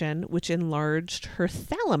condition which enlarged her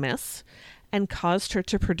thalamus and caused her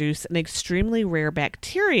to produce an extremely rare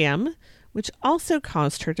bacterium, which also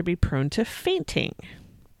caused her to be prone to fainting.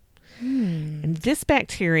 And this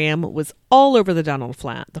bacterium was all over the Donald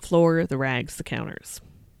flat, the floor, the rags, the counters.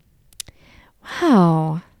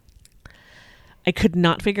 Wow. I could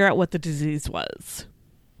not figure out what the disease was.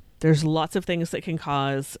 There's lots of things that can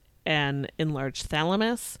cause an enlarged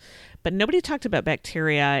thalamus, but nobody talked about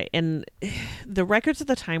bacteria, and the records at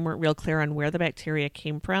the time weren't real clear on where the bacteria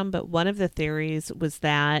came from, but one of the theories was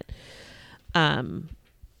that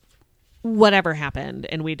whatever happened,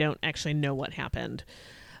 and we don't actually know what happened,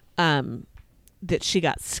 that she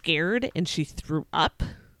got scared and she threw up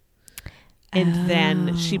and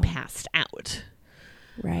then she passed out.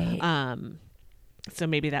 Right. So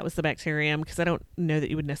maybe that was the bacterium, because I don't know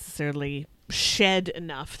that you would necessarily shed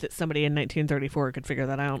enough that somebody in 1934 could figure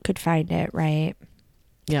that out. Could find it, right?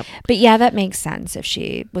 Yep. But yeah, that makes sense if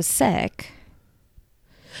she was sick.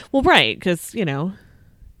 Well, right, because, you know,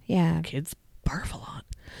 yeah, kids barf a lot.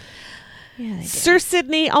 Yeah, they do. Sir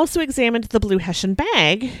Sidney also examined the blue Hessian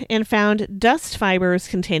bag and found dust fibers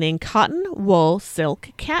containing cotton, wool, silk,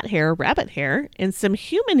 cat hair, rabbit hair, and some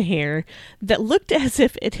human hair that looked as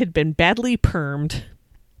if it had been badly permed,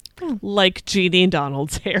 like Jeannie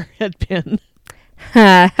Donald's hair had been.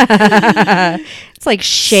 It's like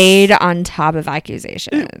shade on top of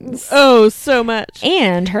accusations. Oh, so much.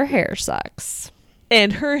 And her hair sucks.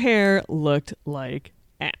 And her hair looked like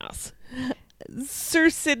ass.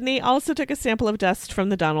 Sir Sidney also took a sample of dust from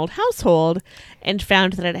the Donald household and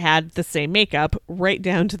found that it had the same makeup, right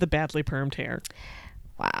down to the badly permed hair.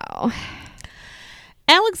 Wow.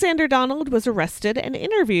 Alexander Donald was arrested and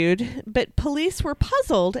interviewed, but police were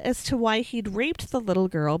puzzled as to why he'd raped the little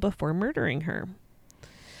girl before murdering her.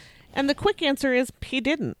 And the quick answer is he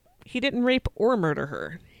didn't. He didn't rape or murder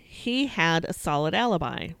her. He had a solid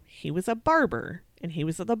alibi. He was a barber, and he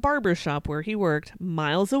was at the barber shop where he worked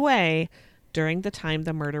miles away during the time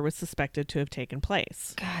the murder was suspected to have taken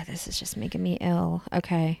place. God, this is just making me ill.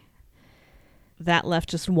 Okay. That left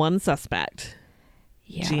just one suspect,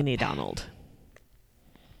 Yep. Jeannie Donald.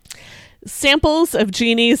 Samples of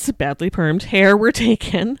Jeannie's badly permed hair were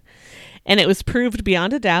taken, and it was proved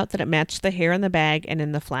beyond a doubt that it matched the hair in the bag and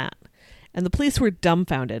in the flat. And the police were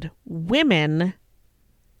dumbfounded. Women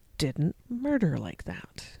didn't murder like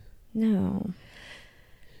that. No.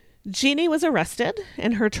 Jeannie was arrested,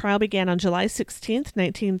 and her trial began on July 16th,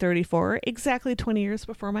 1934, exactly 20 years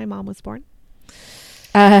before my mom was born.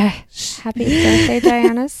 Happy birthday,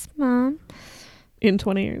 Diana's mom. In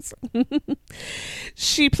 20 years.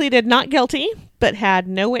 She pleaded not guilty, but had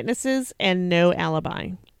no witnesses and no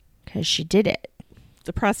alibi. Because she did it.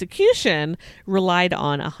 The prosecution relied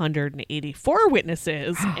on 184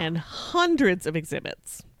 witnesses and hundreds of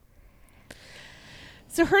exhibits.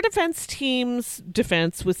 So her defense team's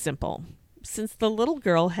defense was simple. Since the little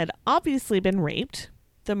girl had obviously been raped,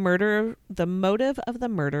 the motive of the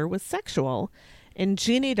murder was sexual, and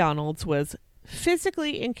Jeannie Donalds was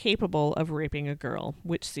physically incapable of raping a girl,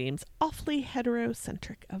 which seems awfully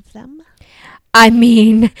heterocentric of them. I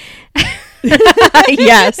mean,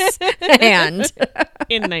 yes, and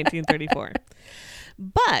in 1934.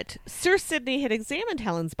 But Sir Sidney had examined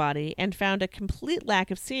Helen's body and found a complete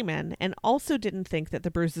lack of semen, and also didn't think that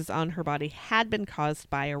the bruises on her body had been caused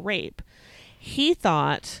by a rape. He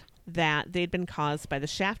thought that they'd been caused by the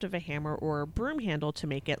shaft of a hammer or a broom handle to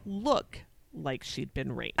make it look like she'd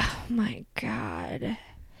been raped. Oh my God.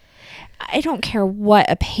 I don't care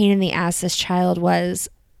what a pain in the ass this child was.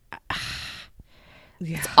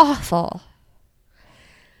 Yeah. It's awful.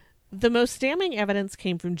 The most damning evidence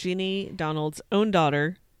came from Jeannie Donald's own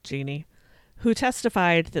daughter, Jeannie, who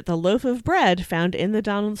testified that the loaf of bread found in the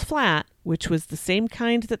Donalds' flat, which was the same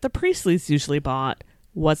kind that the Priestleys usually bought,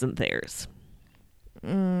 wasn't theirs.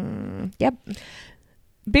 Yep.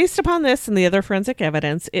 Based upon this and the other forensic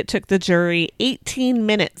evidence, it took the jury 18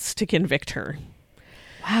 minutes to convict her.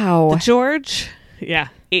 Wow.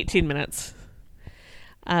 18 minutes.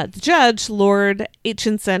 The judge, Lord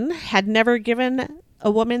Aitchison, had never given a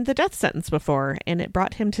woman the death sentence before, and it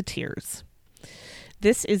brought him to tears.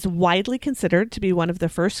 This is widely considered to be one of the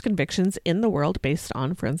first convictions in the world based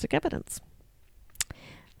on forensic evidence.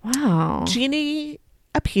 Wow. Jeannie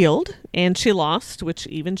appealed, and she lost, which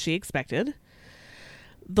even she expected.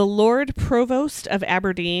 The Lord Provost of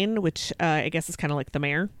Aberdeen, which I guess is kind of like the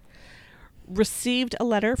mayor, received a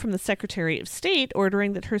letter from the Secretary of State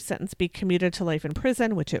ordering that her sentence be commuted to life in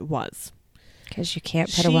prison, which it was. Because you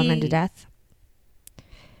can't put a woman to death?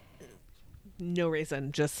 No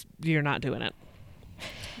reason, just you're not doing it.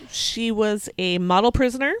 She was a model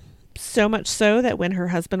prisoner, so much so that when her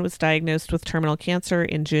husband was diagnosed with terminal cancer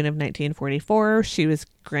in June of 1944, she was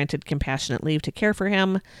granted compassionate leave to care for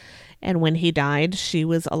him, and when he died, she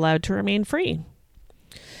was allowed to remain free.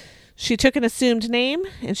 She took an assumed name,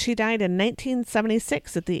 and she died in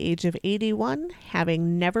 1976 at the age of 81,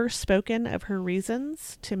 having never spoken of her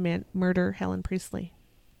reasons to murder Helen Priestley.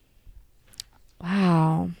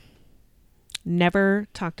 Wow. Never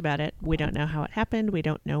talked about it. We don't know how it happened. We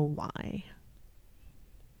don't know why.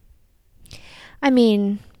 I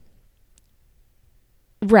mean,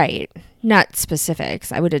 right. Not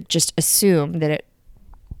specifics. I would have just assumed that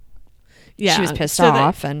she was pissed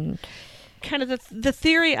off and... Kind of the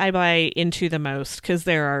theory I buy into the most, because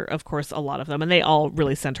there are, of course, a lot of them, and they all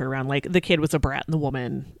really center around, like, the kid was a brat and the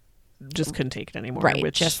woman just couldn't take it anymore. Right,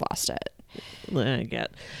 which just lost it. I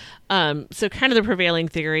get. So kind of the prevailing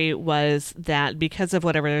theory was that because of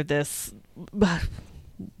whatever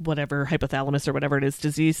hypothalamus or whatever it is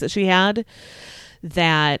disease that she had,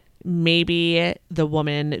 that maybe the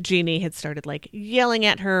woman, Jeannie, had started like yelling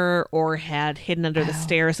at her or had hidden under the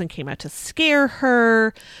stairs and came out to scare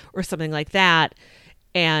her or something like that.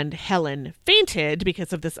 And Helen fainted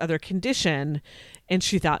because of this other condition and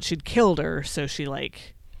she thought she'd killed her. So she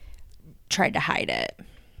tried to hide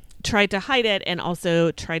it and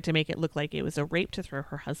also tried to make it look like it was a rape to throw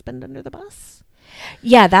her husband under the bus.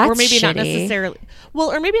 Yeah, that's or maybe shitty.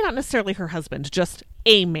 not necessarily her husband, just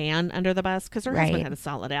a man under the bus, because her husband had a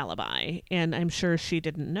solid alibi, and I'm sure she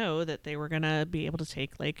didn't know that they were gonna be able to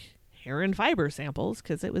take like hair and fiber samples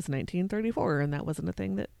because it was 1934 and that wasn't a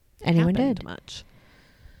thing that anyone happened did much.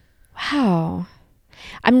 Wow,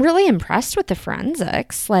 I'm really impressed with the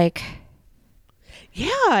forensics.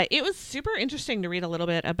 Yeah, it was super interesting to read a little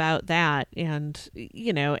bit about that. And,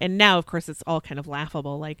 and now, of course, it's all kind of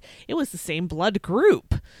laughable. Like, it was the same blood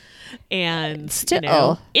group. And,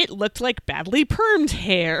 still, it looked like badly permed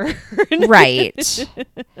hair. Right.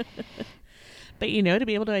 But, to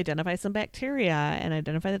be able to identify some bacteria and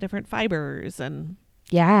identify the different fibers and...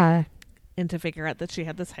 Yeah. And to figure out that she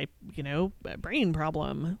had this, brain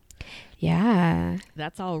problem. Yeah.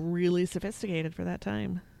 That's all really sophisticated for that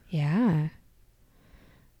time. Yeah.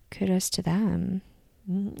 Kudos to them.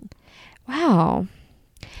 Wow.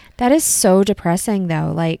 That is so depressing,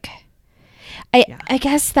 though. I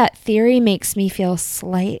guess that theory makes me feel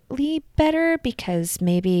slightly better because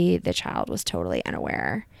maybe the child was totally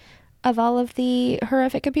unaware of all of the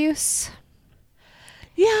horrific abuse.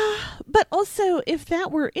 Yeah, but also, if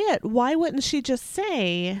that were it, why wouldn't she just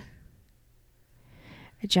say...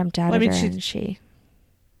 I jumped out of her and she...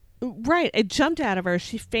 Right, I jumped out of her.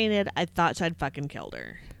 She fainted. I thought I'd fucking killed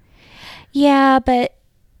her. Yeah, but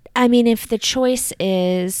I mean, if the choice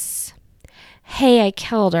is, hey, I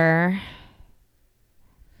killed her,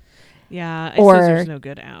 Yeah, I or suppose there's no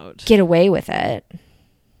good out. get away with it.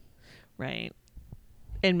 Right.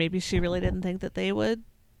 And maybe she really didn't think that they would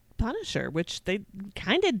punish her, which they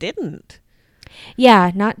kind of didn't.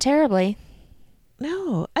 Yeah, not terribly.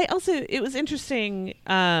 No. It was interesting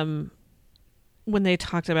when they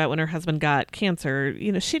talked about when her husband got cancer,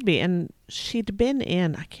 she'd been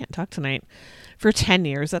in, I can't talk tonight, for 10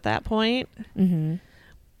 years at that point. Mm-hmm.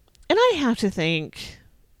 And I have to think,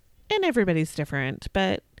 and everybody's different,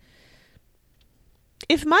 but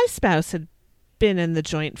if my spouse had been in the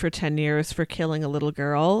joint for 10 years for killing a little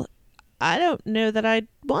girl, I don't know that I'd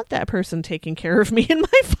want that person taking care of me in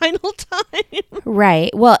my final time. Right.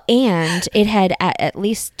 Well, and it had at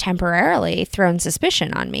least temporarily thrown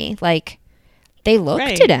suspicion on me. Like, they looked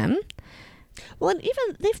at him. Well, and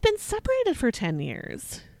even they've been separated for 10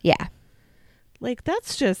 years. Yeah. Like,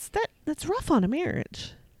 that's rough on a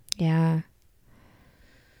marriage. Yeah.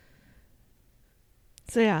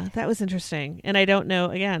 So yeah, that was interesting. And I don't know,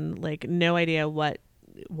 again, like, no idea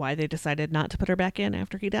why they decided not to put her back in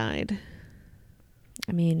after he died.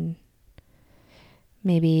 I mean,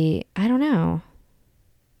 maybe, I don't know.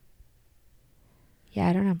 Yeah,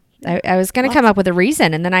 I don't know. I was going to come up with a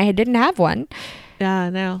reason, and then I didn't have one. Yeah,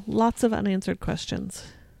 no. Lots of unanswered questions.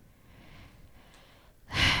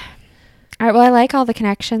 All right, well, I like all the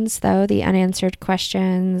connections, though. The unanswered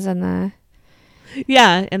questions and the...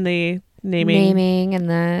 Yeah, and the naming and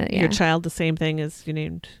the... Your child the same thing as you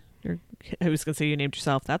named your... I was going to say you named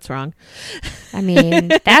yourself. That's wrong. I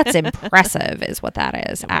mean, that's impressive is what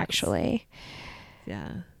that is, actually.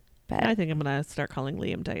 Yeah. But I think I'm going to start calling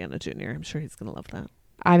Liam Diana Jr. I'm sure he's going to love that.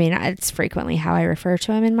 I mean, it's frequently how I refer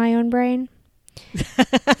to him in my own brain.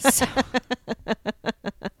 So.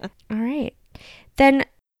 All right. Then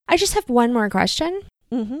I just have one more question.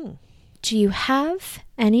 Mm-hmm. Do you have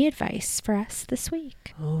any advice for us this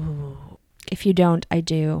week? Oh. If you don't, I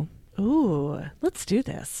do. Ooh, let's do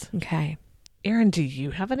this. Okay. Erin, do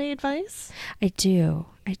you have any advice? I do.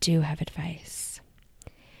 I do have advice.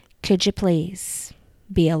 Could you please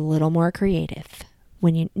be a little more creative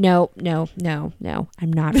when you... No.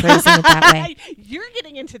 I'm not phrasing it that way. You're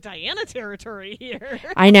getting into Diana territory here.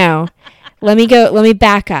 I know. Let me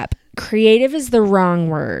back up. Creative is the wrong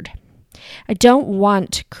word. I don't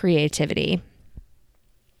want creativity.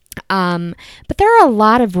 But there are a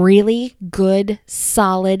lot of really good,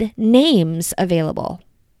 solid names available.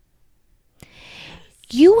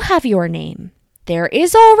 You have your name. There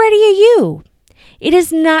is already a you. It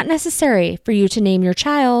is not necessary for you to name your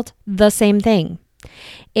child the same thing.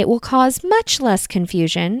 It will cause much less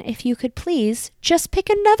confusion if you could please just pick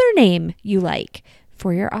another name you like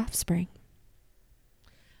for your offspring.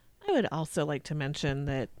 I would also like to mention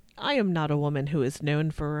that I am not a woman who is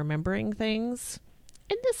known for remembering things.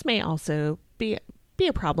 And this may also be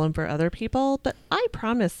a problem for other people, but I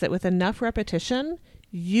promise that with enough repetition,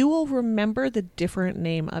 you will remember the different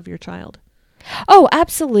name of your child. Oh,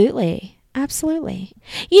 absolutely. Absolutely.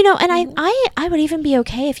 And I would even be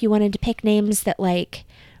okay if you wanted to pick names that like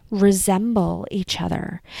resemble each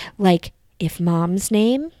other. Like if mom's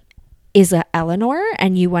name is Eleanor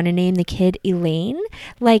and you want to name the kid Elaine,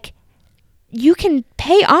 like you can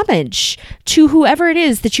pay homage to whoever it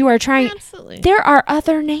is that you are trying. Absolutely. There are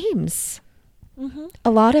other names. Mm-hmm. A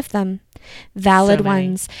lot of them. Valid So many.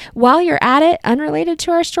 ones. While you're at it, unrelated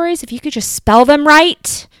to our stories, if you could just spell them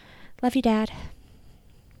right. Love you, Dad.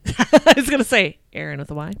 I was going to say Erin with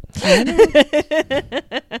a Y.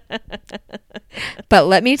 But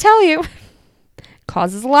let me tell you,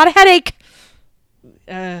 causes a lot of headache.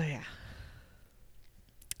 Yeah.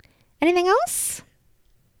 Anything else?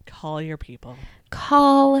 Call your people.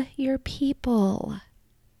 Call your people.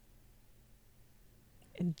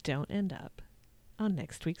 And don't end up on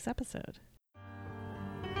next week's episode.